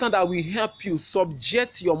encounter that will help you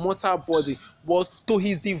subject your mortal body to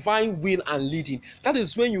His divine will and leading. That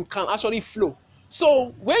is when you can actually flow.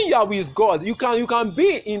 So when you are with God, you can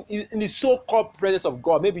be in the so-called presence of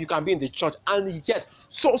God. Maybe you can be in the church and yet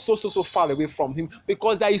so far away from Him,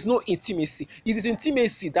 because there is no intimacy. It is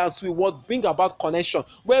intimacy that will bring about connection,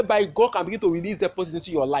 whereby God can begin to release deposits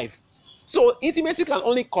into your life. So intimacy can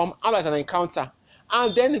only come out as an encounter.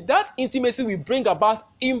 And then that intimacy will bring about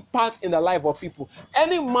impact in the life of people.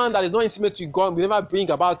 Any man that is not intimate with God will never bring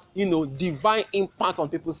about, divine impact on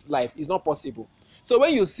people's life. It's not possible. So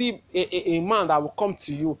when you see a man that will come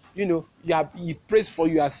to you, he prays for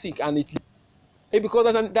you, you are sick, and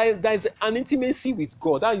because there is an intimacy with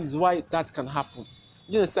God. That is why that can happen.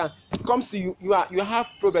 You understand? It comes to you, you have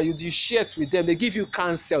problem, you share it with them, they give you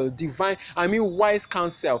counsel, wise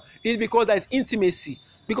counsel. It's because there is intimacy.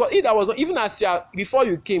 Because if that was not, even before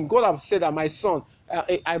you came, God have said that, my son,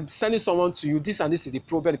 I'm sending someone to you, this and this is the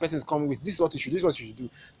problem the person is coming with, this is what you should do, this is what you should do.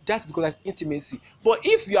 That's because there's intimacy. But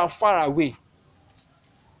if you are far away,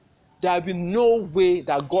 there will be no way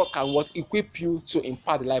that God can equip you to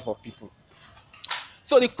impart the life of people.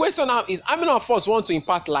 So the question now is, how many of us want to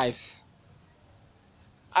impart lives?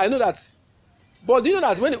 I know that, but do you know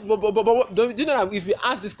that do you know that if you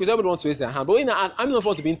ask this question, everybody wants to raise their hand. But when you ask, how many of us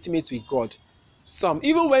want to be intimate with God?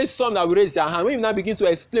 Even when some that will raise their hand, when you now begin to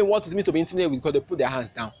explain what it means to be intimate with God, they put their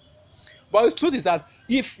hands down. But the truth is that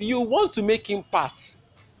if you want to make impact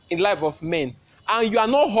in the life of men, and you are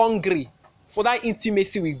not hungry for that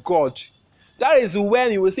intimacy with God, that is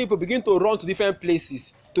when you will see people begin to run to different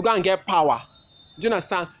places to go and get power. Do you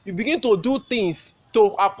understand? You begin to do things to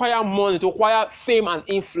acquire money, to acquire fame and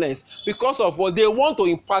influence, because of what they want to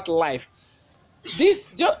impart life.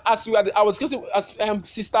 This, just as I was discussing, as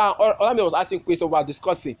Sister Olami was asking questions, we were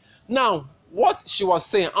discussing. Now, what she was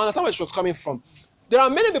saying, I understand where she was coming from. There are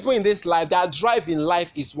many people in this life, their drive in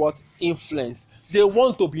life is what? Influence. They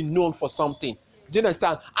want to be known for something. Do you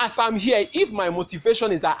understand? As I'm here, if my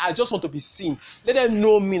motivation is that I just want to be seen, let them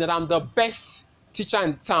know me that I'm the best teacher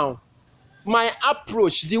in town. My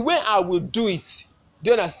approach, the way I will do it, do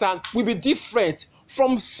you understand, will be different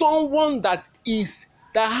from someone that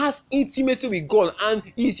has intimacy with God and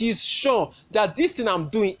is sure that this thing I'm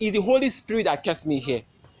doing is the Holy Spirit that kept me here.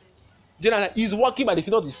 Do you understand? He's working by the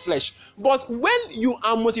field of the flesh. But when you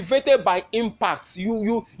are motivated by impact,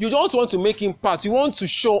 you don't want to make impact, you want to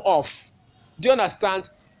show off. Do you understand?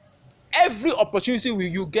 Every opportunity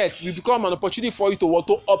you get will become an opportunity for you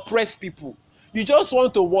to oppress people. You just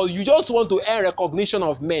want to earn recognition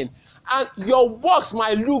of men. And your works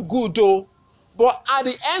might look good though, but at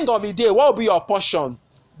the end of the day, what will be your portion?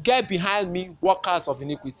 Get behind me, workers of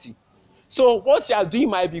iniquity. So what you are doing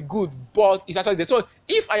might be good, but it's actually there. So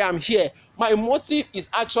if I am here, my motive is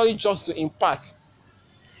actually just to impart.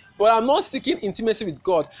 But I'm not seeking intimacy with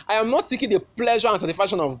God. I am not seeking the pleasure and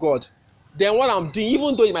satisfaction of God. Then what I'm doing,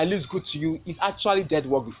 even though it might look good to you, is actually dead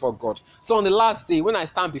work before God. So on the last day, when I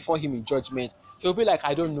stand before him in judgment, he'll be like,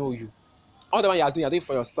 I don't know you. All the one you're doing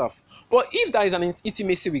for yourself. But if there is an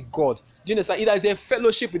intimacy with God, do you understand? If there is a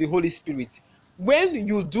fellowship with the Holy Spirit, when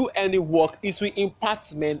you do any work, it will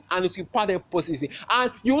impact men and it will impact them positively.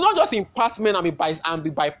 And you will not just impact men and be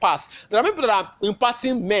bypassed. There are people that are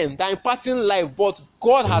impacting men, that are impacting life, but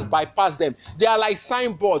God has bypassed them. They are like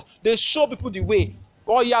signboard. They show people the way.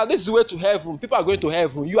 Oh yeah, this is the way to heaven. People are going to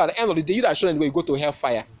heaven. You at the end of the day, you that show them the way, you go to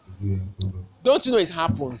hellfire. Don't you know it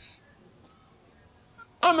happens?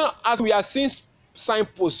 I mean, as we are seeing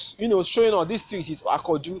signposts, showing on this street is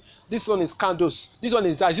Akoju, this one is Kandos, this one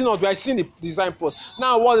is that. We are seeing the signpost.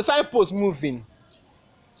 Now, was the signpost moving?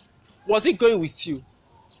 Was it going with you?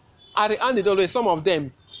 At the end of the day, some of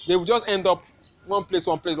them, they will just end up one place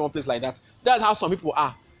like that. That's how some people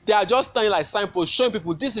are. They are just standing like signposts, showing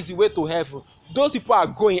people this is the way to heaven. Those people are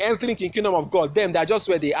going, entering the kingdom of God. Them, they are just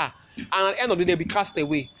where they are. And at the end of the day, they'll be cast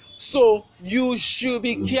away. So you should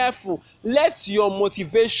be careful. Let your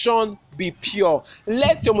motivation be pure.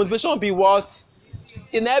 Let your motivation be what?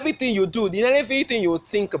 In everything you do, in everything you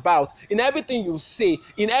think about, in everything you say,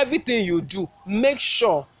 in everything you do, make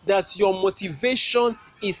sure that your motivation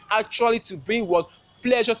is actually to bring what?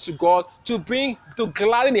 Pleasure to God, to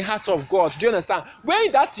gladden the heart of God. Do you understand?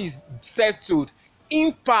 When that is settled,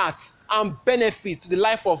 impact and benefit to the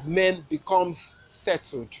life of men becomes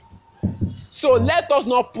settled. So let us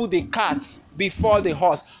not put the cart before the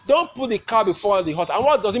horse. Don't put the car before the horse. And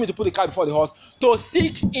what does it mean to put the car before the horse? To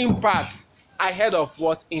seek impact ahead of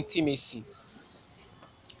what? Intimacy.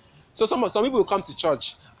 So some people will come to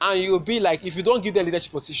church and you'll be like, if you don't give them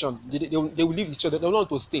leadership position, they will leave the church. They don't want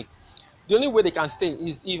to stay. The only way they can stay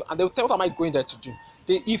is and they will tell, what am I going there to do?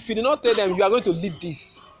 If you do not tell them you are going to lead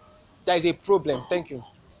this, there is a problem. Thank you.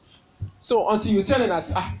 So until you tell them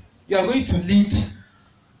that you are going to lead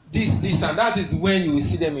this, and that is when you will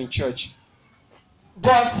see them in church.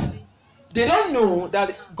 But they don't know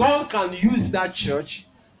that God can use that church,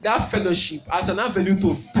 that fellowship, as an avenue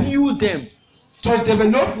to build them, to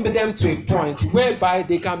develop them to a point whereby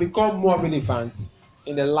they can become more relevant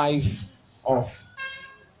in the life of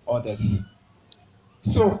others.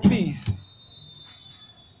 So please,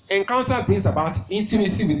 encounter brings about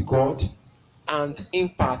intimacy with God and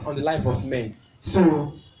impact on the life of men.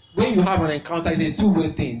 So when you have an encounter, it's a two-way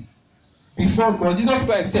thing. Before God, Jesus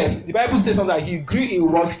Christ said, the Bible says that he grew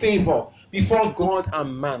in what favor before God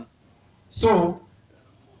and man. So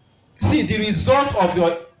see, the result of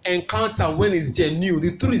your encounter when it's genuine,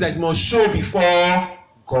 the truth is that it must show before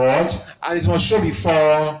God and it must show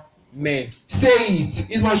before men. Say it.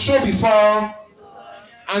 It must show before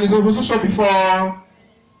and it must also show before.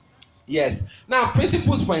 Yes. Now,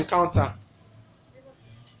 principles for encounter.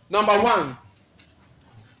 Number 1,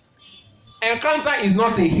 encounter is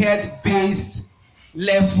not a head-based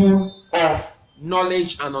level of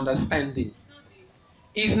knowledge and understanding.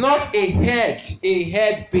 It's not a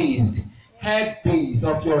head-based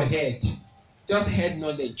of your head. Just head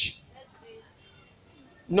knowledge.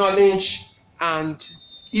 Knowledge, and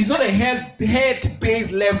it's not a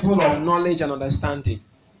head-based level of knowledge and understanding.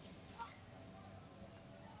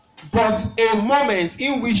 But a moment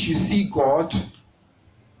in which you see God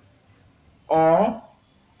or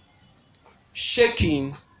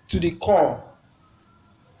shaking to the core.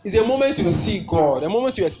 It's a moment you see God, a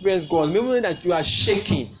moment you experience God, a moment that you are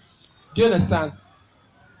shaking. Do you understand?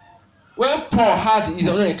 When Paul had his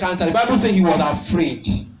own encounter, the Bible says he was afraid.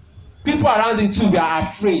 People around him too were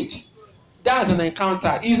afraid. That's an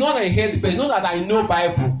encounter. It's not a head base. It's not that I know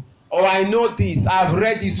Bible or I know this. I've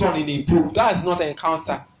read this one in a book. That's not an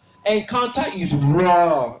encounter. Encounter is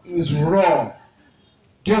raw. It's raw.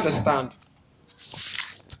 Do you understand?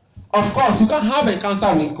 Of course, you can have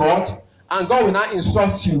encounter with God, and God will not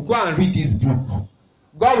instruct you, go and read this book.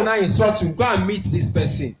 God will not instruct you, go and meet this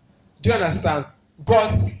person. Do you understand?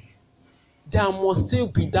 But there must still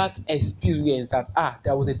be that experience that,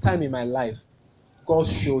 there was a time in my life God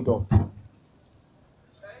showed up.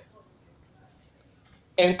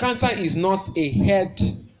 Encounter is not a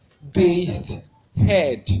head-based,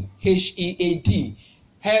 H-E-A-D,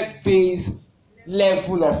 head-based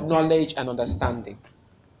level of knowledge and understanding.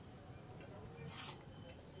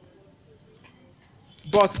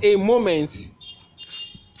 But a moment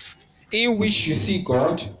in which you see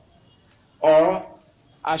God or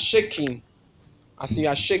are shaking, as you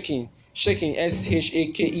are shaking,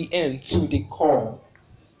 S-H-A-K-E-N to the core.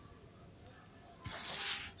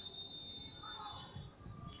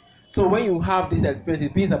 So when you have this experience,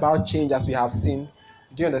 it brings about change as we have seen.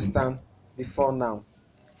 Do you understand? Before now.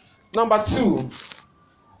 Number 2,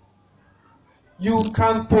 you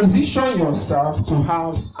can position yourself to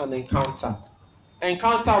have an encounter.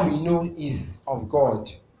 Encounter we know is of God,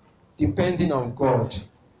 depending on God.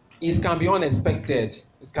 It can be unexpected,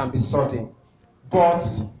 it can be sudden, but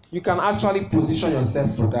you can actually position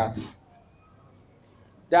yourself for that.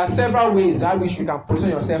 There are several ways in which you can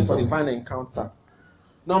position yourself for divine encounter.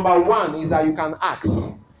 Number 1 is that you can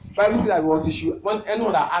ask. The Bible says that when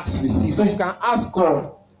anyone that asks, receives. So you can ask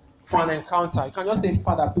God for an encounter. You can just say,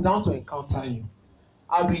 Father, please, I want to encounter you.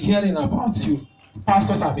 I'll be hearing about you.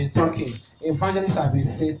 Pastors have been talking. Evangelists have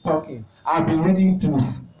been talking. I've been reading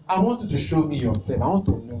books. I want you to show me yourself. I want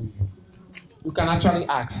to know you. You can actually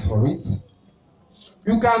ask for it.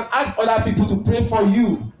 You can ask other people to pray for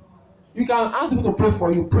you. You can ask people to pray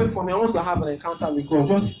for you. Pray for me. I want to have an encounter with God.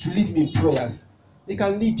 Just lead me in prayers. They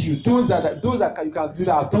can lead you. Those that you can do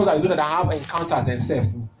that. Those that you know that have encounters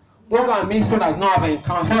themselves. Don't go and meet someone that does not have an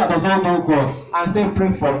encounter, someone that does not know God, and say, pray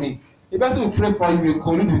for me. The person will pray for you, will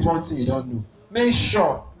collude with one thing you don't know. Make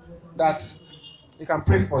sure that he can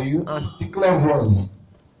pray for you and declare words.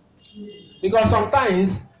 Because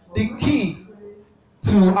sometimes the key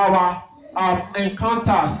to our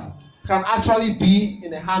encounters can actually be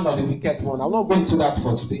in the hand of the wicked one. I'm not going to that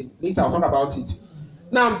for today. Later I'll talk about it.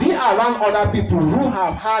 Now, be around other people who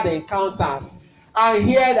have had encounters and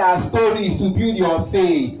hear their stories to build your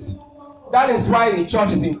faith. That is why the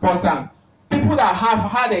church is important. People that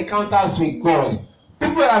have had encounters with God,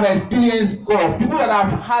 people that have experienced God, people that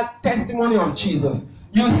have had testimony of Jesus,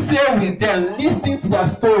 you stay with them, listen to their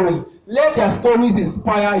story. Let their stories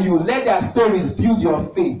inspire you. Let their stories build your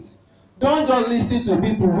faith. Don't just listen to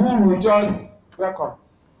people who will just welcome.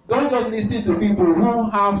 Don't just listen to people who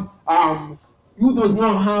have who does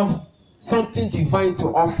not have something divine to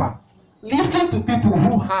offer. Listen to people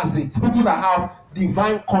who has it, people that have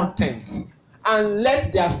divine content, and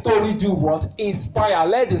let their story do what? Inspire.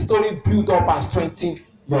 Let the story build up and strengthen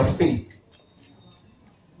your faith.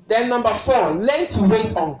 Then number 4, learn to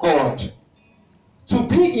wait on God. To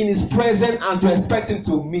be in his presence and to expect him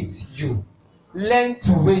to meet you. Learn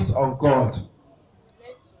to wait on God.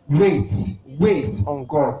 Wait on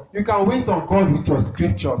God. You can wait on God with your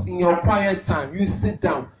scriptures. In your quiet time, you sit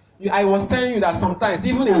down. I was telling you that sometimes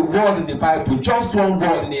even a word in the Bible, just one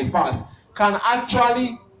word in a verse, can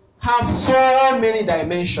actually have so many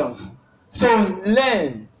dimensions. So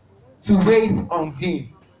learn to wait on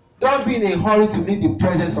Him. Don't be in a hurry to leave the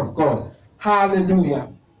presence of God. Hallelujah.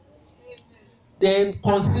 Then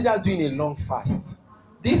consider doing a long fast.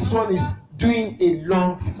 This one is doing a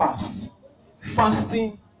long fast.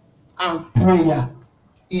 Fasting and prayer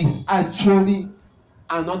is actually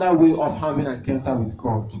another way of having an encounter with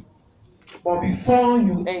God. But before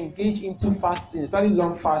you engage into fasting, very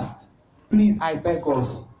long fast, please, I beg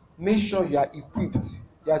us, make sure you are equipped,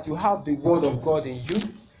 that you have the word of God in you,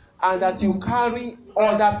 and that you carry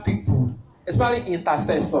other people, especially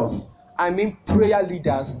intercessors. I mean prayer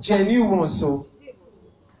leaders, genuine ones. So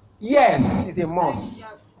yes, it's a must.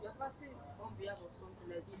 You're fasting on behalf of something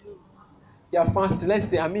like you know. You're fasting. Let's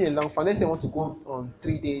say I'm in a long fast. Let's say I want to go on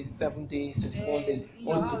 3 days, 7 days, 24 days. In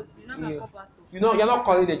your house, you're not gonna call pastor. You're not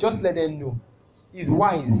calling them. Just let them know. It's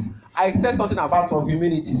wise. I said something about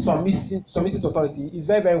humility, submitting to authority. It's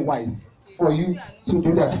very, very wise for you to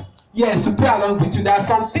do that. Yes, to pray along with you. There are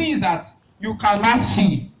some things that you cannot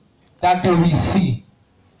see that they will see.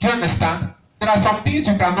 Do you understand? There are some things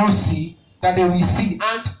you cannot see that they will see.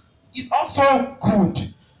 And it's also good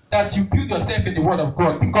that you build yourself in the word of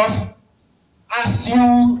God, because as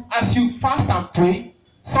you fast and pray,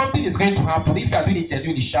 something is going to happen. If you are doing it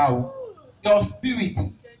genuinely, your spirit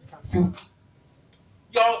can feel.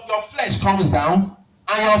 Your flesh comes down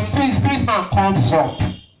and your spirit man comes up.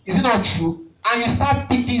 Is it not true? And you start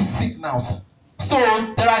picking signals. So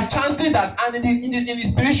there are chances that, and in the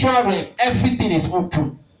spiritual realm, everything is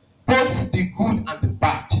open, both the good and the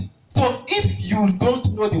bad. So if you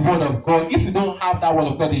don't know the word of God, if you don't have that word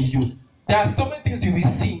of God in you, there are so many things you will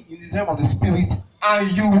see in the realm of the spirit,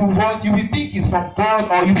 and you will think it's from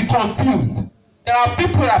God, or you'll be confused. There are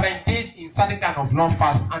people that have engaged in certain kind of long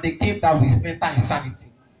fast, and they came down with mental insanity.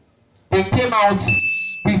 They came out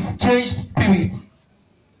with strange spirits.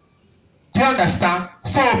 Do you understand?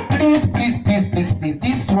 So please,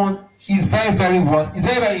 this one is very, very it's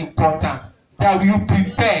very, very important that you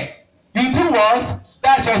prepare. You do what?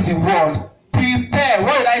 That's just the word. Prepare.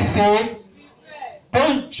 What did I say?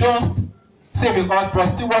 Don't just say because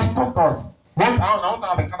Pastor was taught us. I want to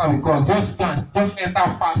have a kind of God. Just enter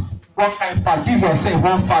fast. One kind fast. Give yourself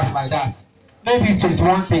one fast like that. Maybe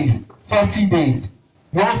 21 days, 40 days.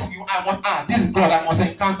 This is God, I must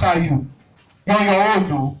encounter you. You're on your own,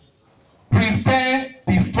 no? Prepare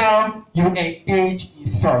before you engage in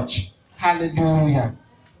such. Hallelujah.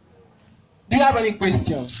 Do you have any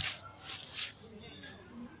questions?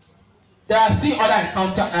 There are still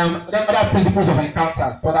other principles of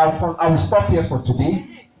encounters, but I will stop here for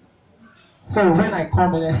today. So when I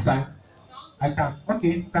come next time, I can. Okay,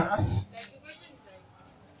 you can ask. Like the question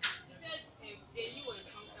is you said genuine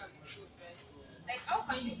encounter with God, right? Like how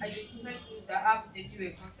can you identify those that have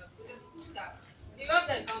genuine encounter? Because there's people that they have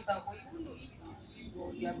the encounter, but you won't know if it is real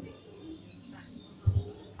or you are making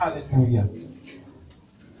it. Hallelujah.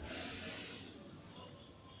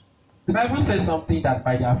 The Bible says something that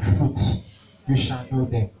by their fruits you shall know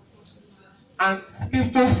them. And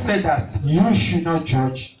scripture said that you should not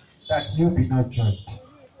judge, that you be not judged.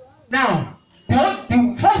 Now,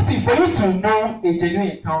 the first thing for you to know a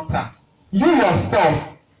genuine encounter, you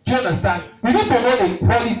yourself, do you understand? You need to know the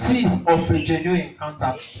qualities of a genuine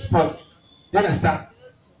encounter. Do you understand?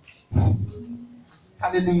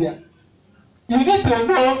 Hallelujah. You need to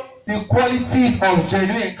know the qualities of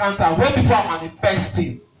genuine encounter when people are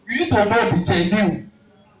manifesting. You need to know the genuine.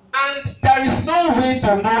 And there is no way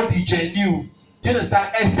to know the genuine, do you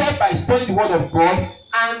understand, except by studying the word of God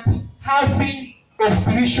and having a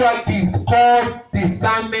spiritual gift called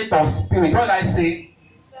discernment of spirit. What did I say?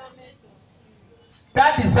 Discernment of spirit.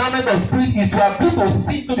 That discernment of spirit is to ability to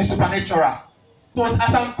see to the supernatural. So as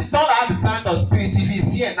I'm someone that has discernment of spirit, if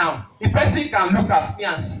he's here now, a person can look at me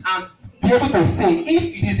and be able to say if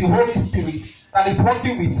it is the Holy Spirit that is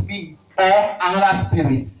working with me or another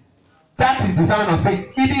spirit. That is discernment of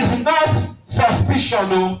spirit. It is not suspicion,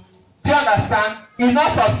 no. Do you understand? It's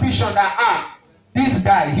not suspicion that this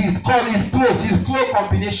guy, his clothes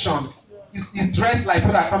combination, is dressed like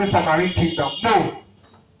people that are coming from Marine Kingdom. No.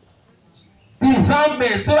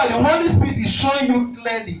 Discernment, so that the Holy Spirit is showing you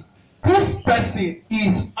clearly. This person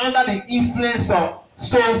is under the influence of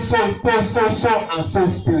so and so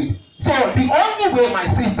spirit. So the only way, my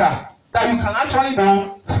sister, that you can actually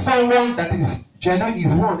know someone that is genuine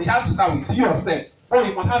is one. It has to start with you yourself. Or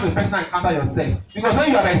you must have a personal encounter yourself. Because when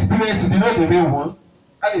you have experienced it, you know the real one.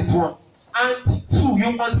 That is one. And two,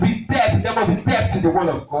 you must be depth. There must be depth in the word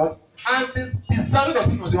of God. And the discernment of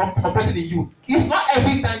people must be operating in you. It's not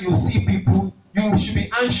every time you see people, you should be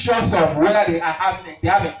anxious of whether they have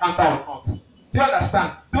encounter or not. Do you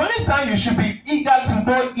understand? The only time you should be eager to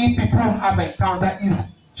know if people have encounter is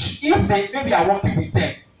if they maybe are working with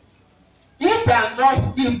them. If they are not,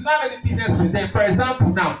 if you not have any business with them, for example,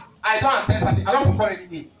 now I don't attend such, I don't want to call any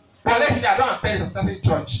name, but let's say I don't attend a certain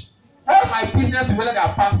church. What's my business with whether they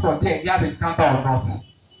are pastor there, he has encounter or not?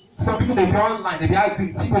 Some people they be online, they be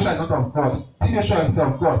arguing, T. Joshua is not of God, T. Joshua is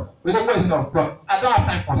of God, we don't know is not of God. I don't have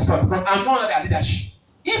time for stuff because I'm not under their leadership.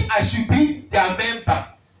 If I should be their member,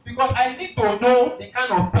 because I need to know the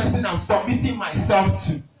kind of person I'm submitting myself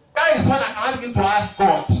to. That is when I can begin to ask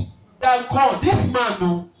God, that God, this man,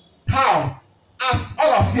 no, how? As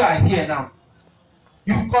all of you are here now,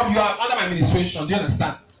 you come, you are under my administration. Do you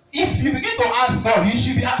understand? If you begin to ask God, you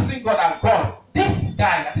should be asking God that God, this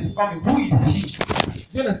guy that is coming, who is he?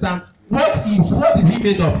 Do you understand? What is he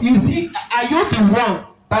made of? Are you the one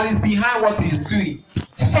that is behind what he's doing?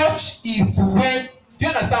 Such is when, do you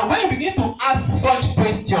understand? When you begin to ask such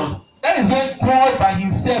questions, that is when God by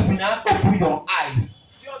himself will now open your eyes.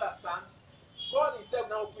 Do you understand? God himself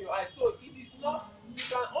now open your eyes. So it is not, you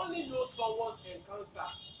can only know someone's encounter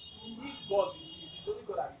if God reveals. It's only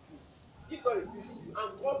God that reveals. If God reveals to you,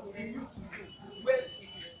 and God will reveal to you when it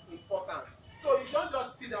is important. So you don't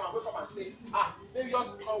just sit down and wake up and say, maybe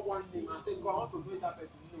just call one name and say, God, I want to know that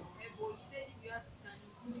person. No. But you said if you have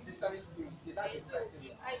discerning Discerning spirit. Yeah, that is right.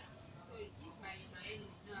 If my enemy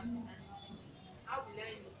don't have discerning spirit, how will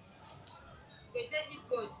I know? Because you said if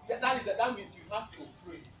God. Yeah, that means you have to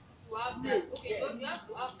pray. To have that. Okay, yes. You have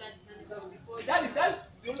to have that discerning spirit before. That's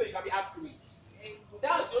the only way you can be accurate.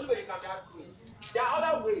 That's the only way you can be accurate. There are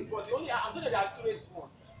other ways, but I'm going to be accurate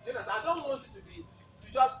one. You know, I don't want you to be to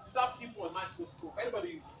just people on microscope. Anybody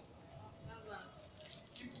you see.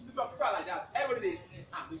 People are like that. Everybody they see,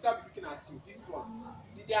 they start looking at you. This one,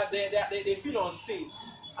 they feel unsafe.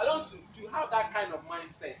 I don't want to have that kind of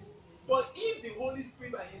mindset. But if the Holy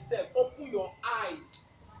Spirit by himself open your eyes,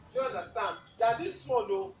 do you understand that this one,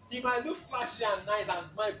 though, he might look flashy and nice and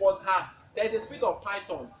smile, but there is a spirit of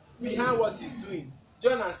Python behind what he's doing. Do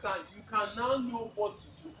you understand? You can now know what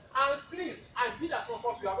to do. And please, I believe that some of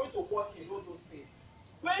us we are going to work in all those things.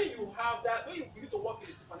 When you have that, when you begin to work in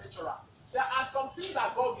the supernatural, there are some things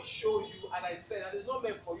that God will show you, as I said, and it's not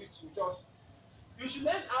meant for you to just. You should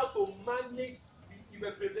learn how to manage the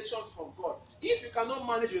revelations from God. If you cannot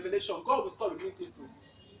manage revelation, God will stop revealing things to you.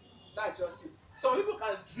 That's just it. Some people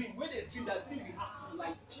can dream. When they dream, that dream will happen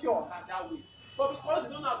like pure and that way. But because they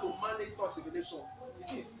don't know how to manage such revelation,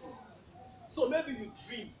 it is. So maybe you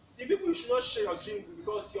dream. The people you should not share your dream with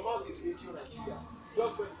because your mouth is radio Nigeria.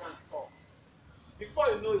 Just when you can talk. Before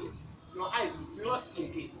you know it, your eyes will not see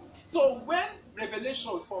again. So when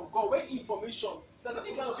revelations from God, when information, there's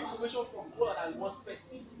any kind of information from God that is more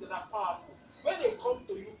specific, that are powerful. When they come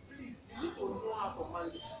to you, please, you need to know how to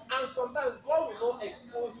manage it. And sometimes God will not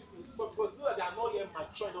expose you to stuff because you know that they are not yet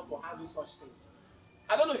mature enough to handle such things.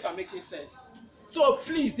 I don't know if I'm making sense. So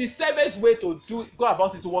please, the safest way to go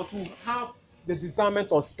about it is to have the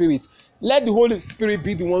discernment of spirit. Let the Holy Spirit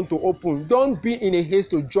be the one to open. Don't be in a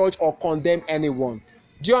haste to judge or condemn anyone.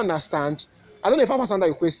 Do you understand? I don't know if I'm answering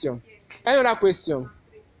your question. Any other question?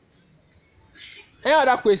 Any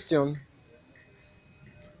other question?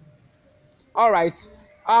 All right.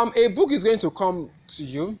 A book is going to come to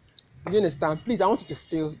you. Do you understand? Please, I want you to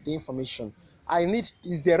fill the information.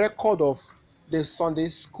 Is a record of the Sunday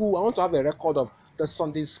school. I want to have a record of the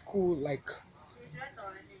Sunday school, like.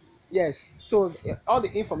 Yes. So all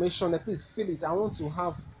the information, please fill it. I want to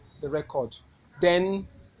have the record. Then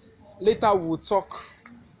later we'll talk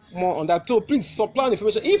more on that. So please supply the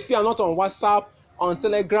information. If you are not on WhatsApp, on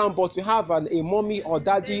Telegram, but you have a mommy or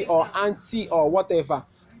daddy or auntie or whatever,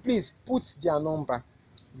 please put their number.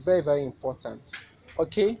 Very, very important.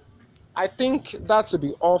 Okay. I think that will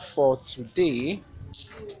be all for today.